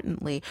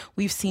importantly,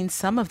 we've seen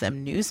some of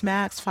them,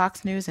 Newsmax,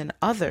 Fox News, and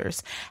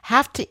others,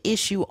 have to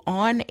issue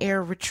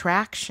on-air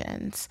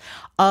retractions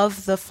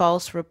of the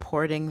false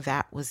reporting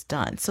that was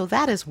done. So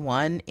that is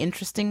one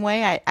interesting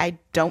way. I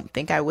don't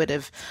think I would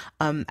have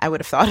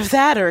thought of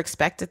that or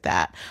expected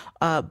that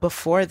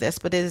before this,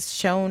 but it has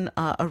shown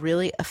a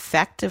really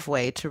effective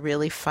way to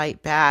really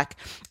fight back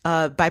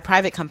by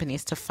private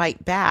companies to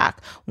fight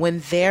back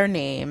when their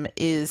name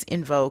is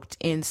invoked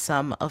in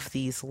some of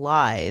these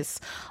lies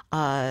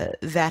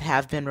that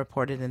have been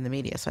reported in the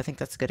media. So I think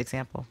that's a good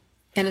example.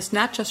 And it's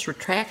not just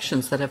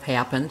retractions that have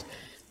happened.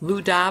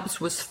 Lou Dobbs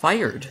was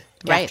fired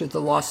after the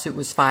lawsuit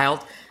was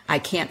filed. I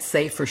can't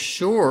say for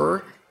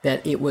sure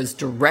that it was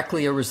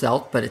directly a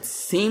result, but it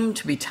seemed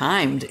to be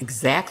timed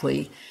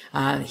exactly.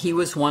 He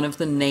was one of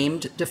the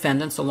named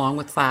defendants along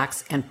with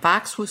Fox, and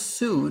Fox was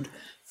sued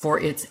for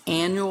its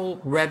annual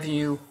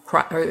revenue,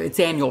 its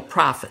annual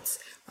profits,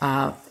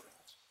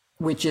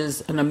 which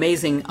is an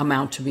amazing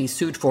amount to be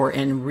sued for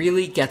and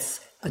really gets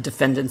a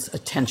defendant's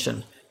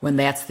attention when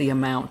that's the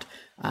amount.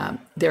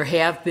 There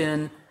have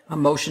been a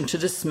motion to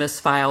dismiss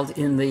filed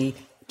in the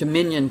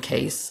Dominion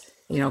case,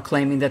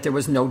 claiming that there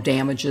was no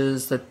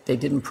damages, that they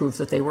didn't prove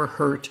that they were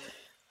hurt.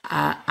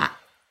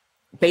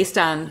 Based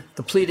on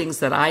the pleadings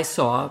that I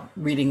saw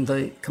reading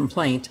the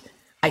complaint,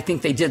 I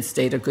think they did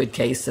state a good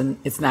case, and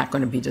it's not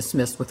going to be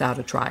dismissed without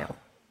a trial.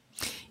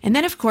 And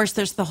then, of course,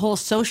 there's the whole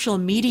social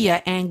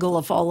media angle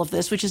of all of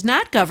this, which is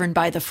not governed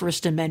by the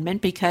First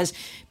Amendment because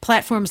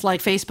platforms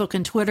like Facebook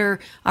and Twitter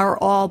are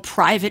all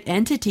private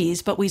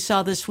entities. But we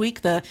saw this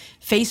week the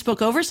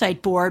Facebook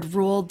Oversight Board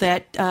ruled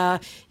that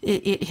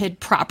it had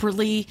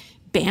properly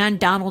banned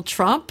Donald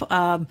Trump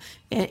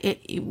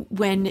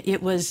when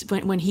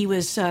he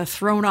was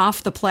thrown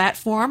off the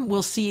platform.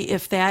 We'll see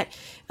if that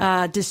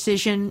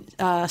decision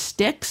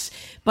sticks.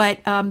 But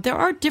there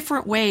are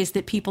different ways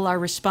that people are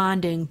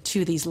responding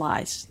to these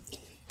lies.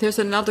 There's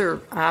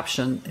another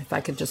option, if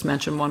I could just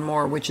mention one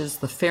more, which is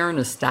the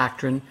fairness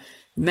doctrine.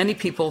 Many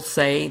people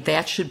say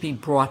that should be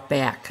brought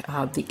back.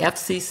 The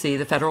FCC,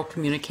 the Federal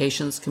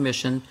Communications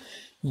Commission,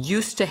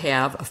 used to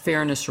have a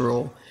fairness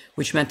rule,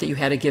 which meant that you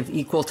had to give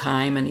equal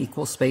time and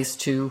equal space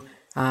to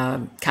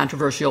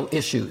controversial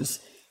issues.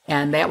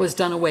 And that was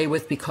done away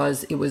with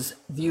because it was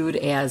viewed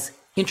as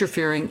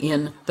interfering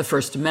in the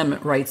First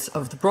Amendment rights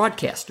of the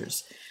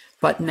broadcasters.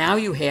 But now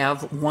you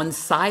have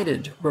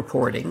one-sided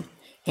reporting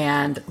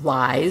and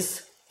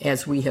lies,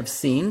 as we have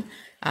seen,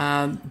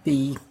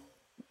 be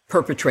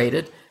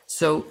perpetrated.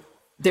 So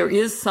there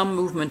is some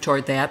movement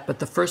toward that, but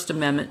the First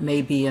Amendment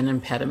may be an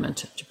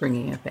impediment to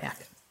bringing it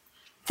back.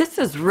 This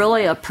is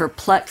really a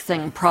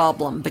perplexing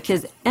problem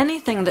because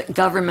anything that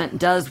government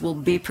does will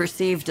be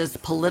perceived as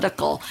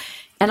political.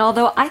 And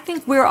although I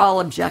think we're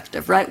all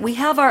objective, right? We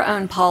have our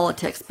own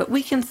politics, but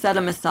we can set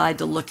them aside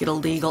to look at a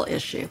legal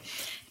issue.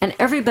 And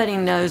everybody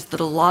knows that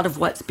a lot of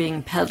what's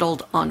being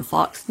peddled on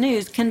Fox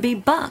News can be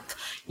bunk.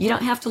 You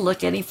don't have to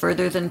look any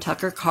further than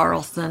Tucker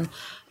Carlson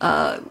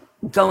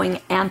going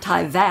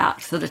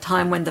anti-vax at a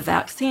time when the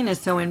vaccine is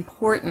so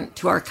important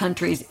to our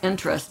country's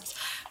interests.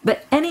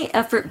 But any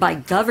effort by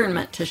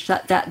government to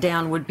shut that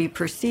down would be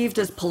perceived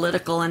as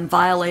political and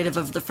violative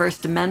of the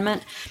First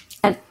Amendment.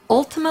 And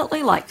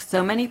ultimately, like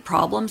so many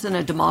problems in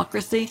a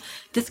democracy,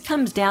 this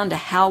comes down to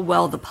how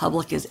well the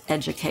public is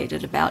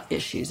educated about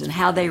issues and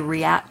how they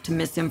react to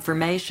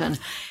misinformation.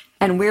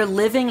 And we're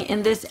living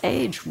in this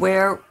age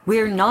where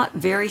we're not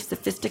very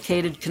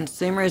sophisticated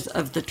consumers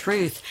of the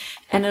truth.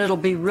 And it'll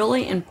be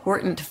really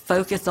important to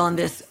focus on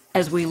this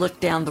as we look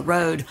down the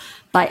road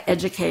by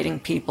educating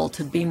people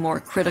to be more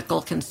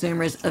critical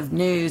consumers of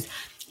news.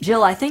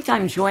 Jill, I think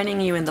I'm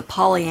joining you in the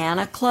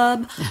Pollyanna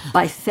Club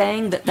by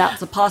saying that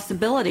that's a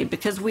possibility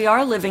because we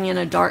are living in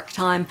a dark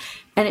time,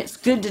 and it's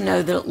good to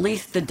know that at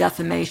least the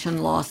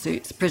defamation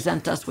lawsuits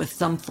present us with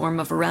some form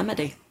of a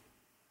remedy.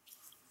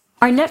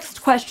 Our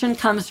next question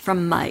comes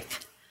from Mike.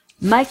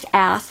 Mike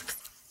asks,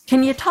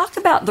 can you talk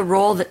about the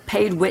role that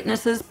paid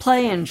witnesses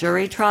play in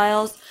jury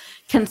trials?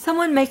 Can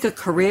someone make a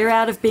career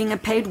out of being a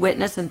paid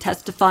witness and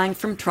testifying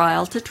from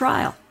trial to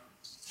trial?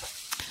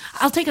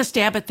 I'll take a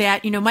stab at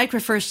that. Mike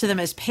refers to them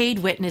as paid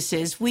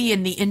witnesses. We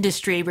in the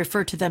industry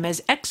refer to them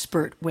as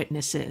expert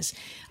witnesses.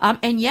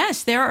 And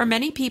yes, there are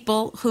many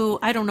people who,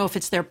 I don't know if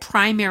it's their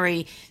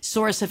primary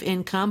source of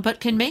income,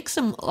 but can make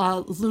some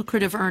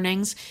lucrative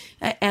earnings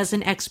as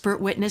an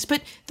expert witness.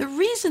 But the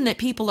reason that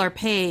people are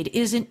paid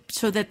isn't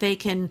so that they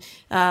can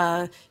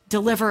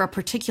deliver a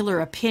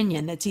particular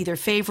opinion that's either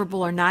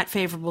favorable or not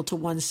favorable to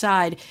one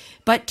side,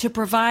 but to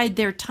provide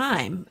their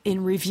time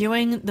in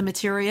reviewing the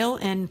material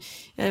and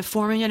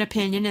forming an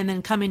opinion and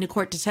then coming to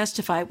court to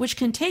testify, which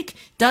can take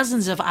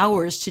dozens of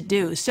hours to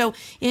do. So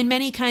in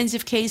many kinds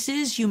of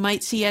cases, you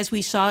might see, as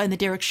we saw in the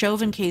Derek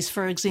Chauvin case,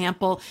 for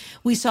example,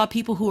 we saw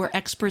people who are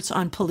experts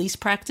on police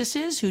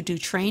practices who do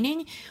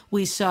training.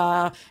 We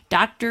saw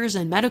doctors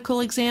and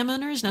medical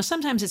examiners. Now,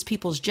 sometimes it's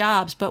people's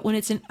jobs, but when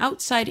it's an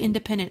outside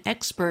independent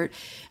expert,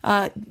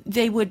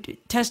 they would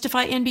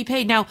testify and be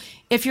paid. Now,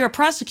 if you're a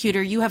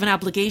prosecutor, you have an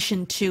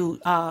obligation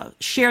to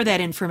share that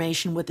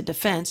information with the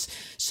defense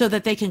so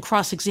that they can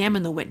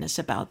cross-examine the witness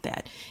about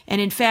that.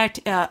 And in fact,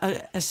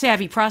 a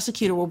savvy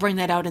prosecutor will bring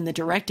that out in the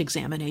direct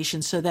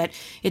examination so that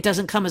it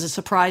doesn't come as a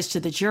surprise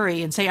to the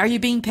jury and say, are you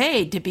being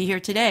paid to be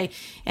here today?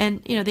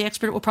 And, the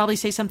expert will probably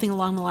say something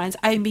along the lines,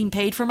 I'm being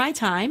paid for my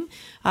time.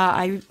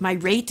 My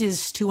rate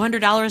is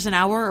 $200 an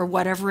hour or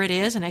whatever it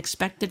is, and I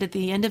expect that at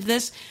the end of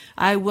this,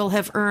 I will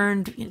have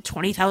earned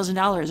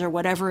 $20,000 or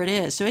whatever it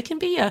is. So it can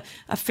be a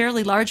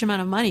fairly large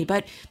amount of money,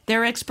 but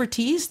their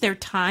expertise, their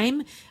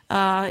time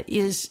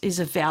is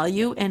of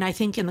value. And I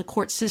think in the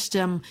court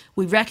system,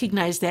 we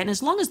recognize that. And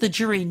as long as the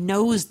jury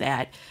knows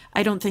that,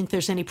 I don't think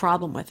there's any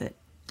problem with it.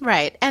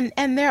 Right.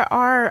 And there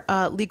are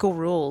legal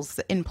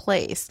rules in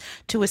place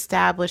to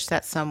establish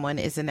that someone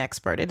is an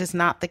expert. It is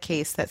not the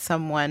case that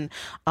someone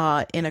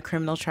in a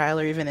criminal trial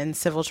or even in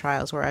civil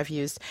trials where I've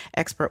used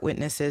expert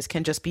witnesses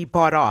can just be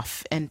bought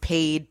off and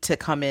paid to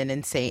come in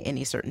and say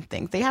any certain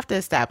thing. They have to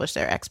establish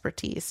their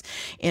expertise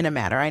in a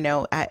matter. I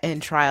know in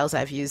trials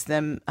I've used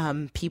them,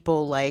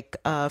 people like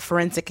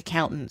forensic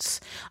accountants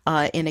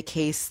in a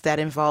case that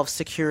involves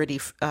security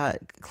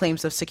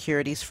claims of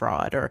securities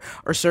fraud, or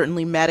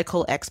certainly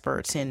medical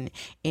experts in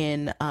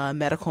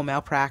medical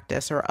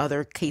malpractice or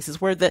other cases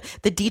where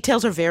the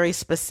details are very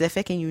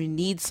specific and you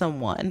need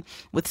someone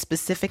with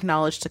specific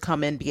knowledge to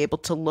come in, be able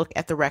to look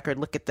at the record,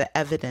 look at the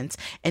evidence,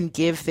 and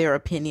give their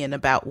opinion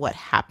about what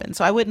happened.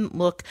 So I wouldn't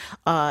look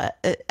at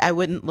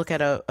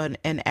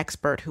an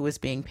expert who is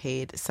being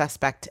paid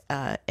suspect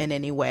in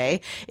any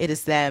way. It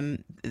is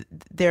them,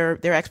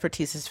 their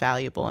expertise is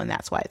valuable, and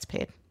that's why it's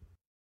paid.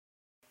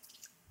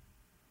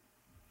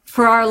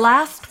 For our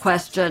last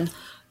question,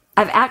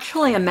 I've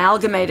actually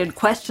amalgamated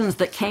questions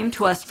that came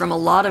to us from a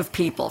lot of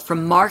people,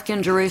 from Mark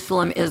in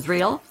Jerusalem,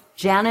 Israel,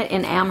 Janet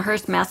in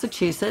Amherst,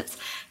 Massachusetts,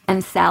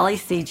 and Sally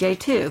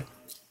CJ2.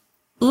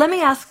 Let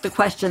me ask the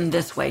question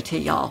this way to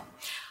y'all.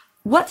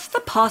 What's the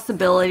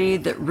possibility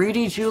that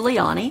Rudy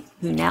Giuliani,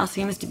 who now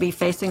seems to be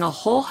facing a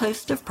whole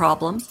host of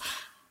problems,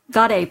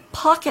 got a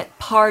pocket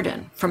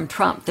pardon from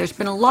Trump? There's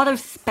been a lot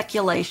of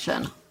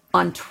speculation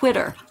on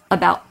Twitter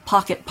about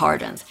pocket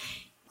pardons.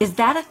 Is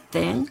that a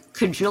thing?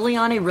 Could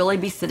Giuliani really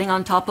be sitting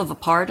on top of a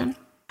pardon?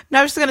 No,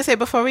 I was just going to say,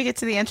 before we get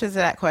to the answer to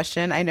that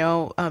question, I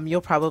know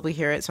you'll probably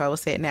hear it, so I will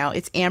say it now.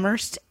 It's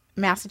Amherst,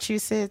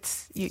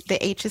 Massachusetts. The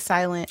H is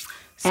silent.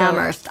 So.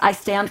 Amherst. I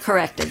stand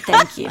corrected.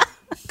 Thank you.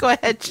 Go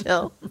ahead,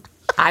 Jill.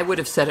 I would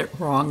have said it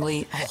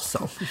wrongly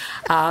also.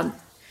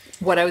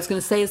 What I was going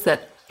to say is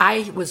that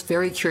I was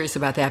very curious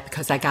about that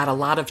because I got a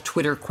lot of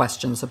Twitter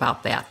questions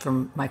about that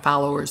from my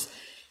followers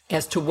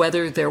as to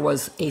whether there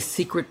was a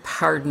secret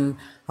pardon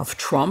of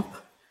Trump,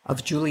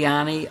 of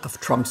Giuliani, of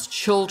Trump's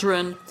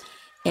children.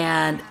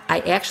 And I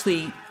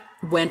actually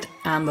went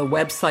on the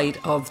website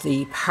of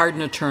the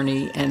pardon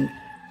attorney and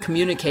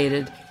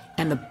communicated.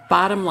 And the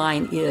bottom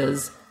line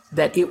is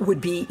that it would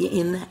be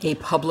in a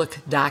public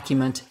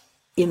document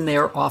in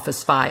their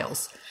office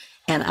files.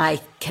 And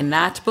I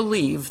cannot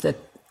believe that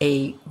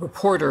a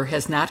reporter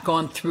has not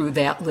gone through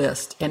that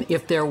list. And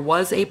if there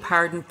was a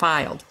pardon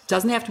filed, it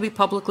doesn't have to be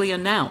publicly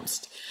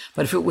announced,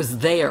 but if it was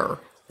there,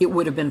 it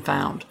would have been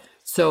found.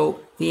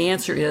 So the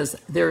answer is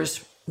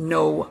there's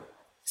no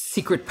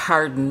secret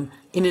pardon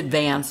in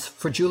advance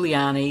for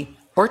Giuliani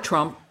or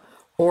Trump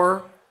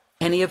or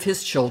any of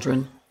his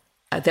children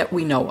that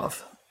we know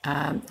of.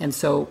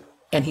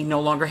 And he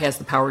no longer has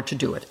the power to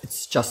do it.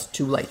 It's just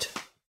too late.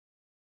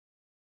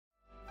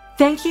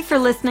 Thank you for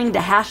listening to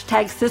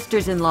Hashtag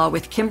Sisters-in-Law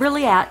with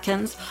Kimberly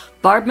Atkins,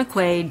 Barb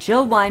McQuaid,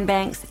 Jill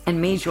Winebanks,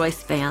 and me,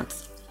 Joyce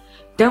Vance.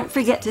 Don't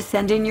forget to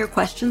send in your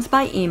questions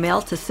by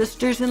email to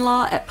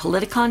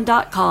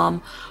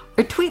sistersinlaw@politicon.com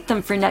or tweet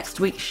them for next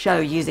week's show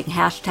using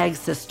hashtag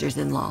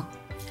Sisters-in-Law.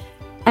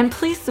 And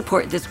please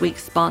support this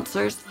week's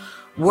sponsors,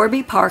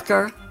 Warby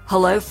Parker,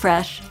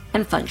 HelloFresh,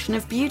 and Function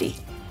of Beauty.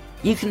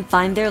 You can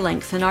find their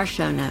links in our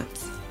show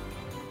notes.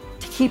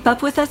 To keep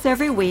up with us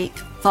every week,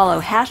 follow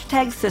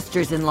hashtag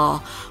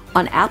Sisters-in-Law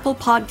on Apple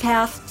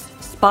Podcasts,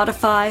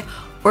 Spotify,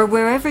 or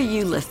wherever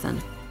you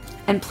listen.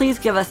 And please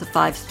give us a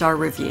 5-star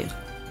review.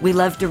 We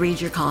love to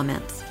read your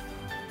comments.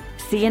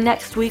 See you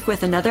next week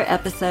with another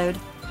episode.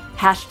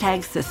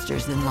 Hashtag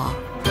Sisters-in-Law.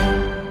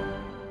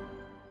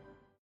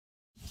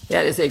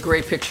 That is a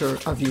great picture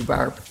of you,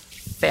 Barb.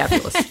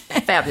 Fabulous.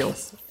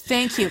 Fabulous.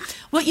 Thank you.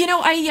 Well,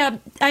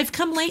 I've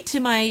come late to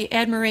my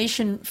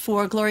admiration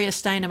for Gloria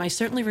Steinem. I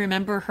certainly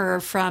remember her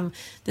from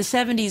the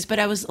 70s, but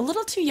I was a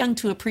little too young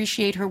to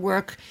appreciate her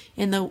work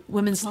in the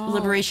women's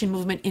liberation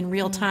movement in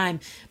real time.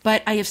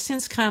 But I have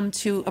since come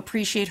to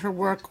appreciate her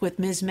work with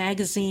Ms.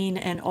 Magazine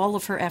and all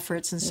of her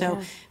efforts. And so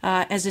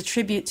as a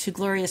tribute to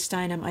Gloria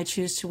Steinem, I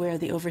choose to wear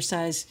the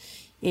oversized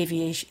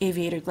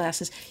aviator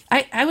glasses.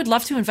 I would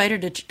love to invite her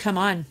to come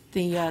on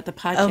the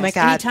podcast. Oh my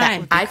God,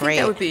 anytime. I think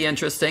that would be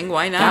interesting.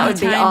 Why not? That would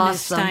be Anytime,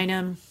 Ms. awesome.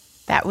 Steinem.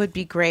 That would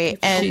be great.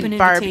 And Open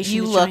Barb, invitation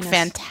you to look join us.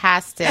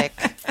 fantastic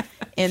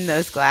in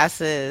those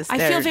glasses. I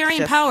feel very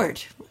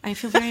empowered. I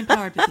feel very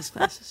empowered with these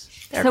glasses.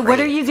 So what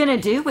are you going to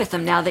do with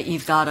them now that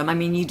you've got them? I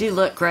mean, you do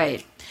look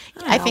great.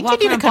 I think you walk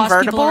need a around,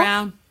 boss people convertible.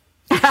 around.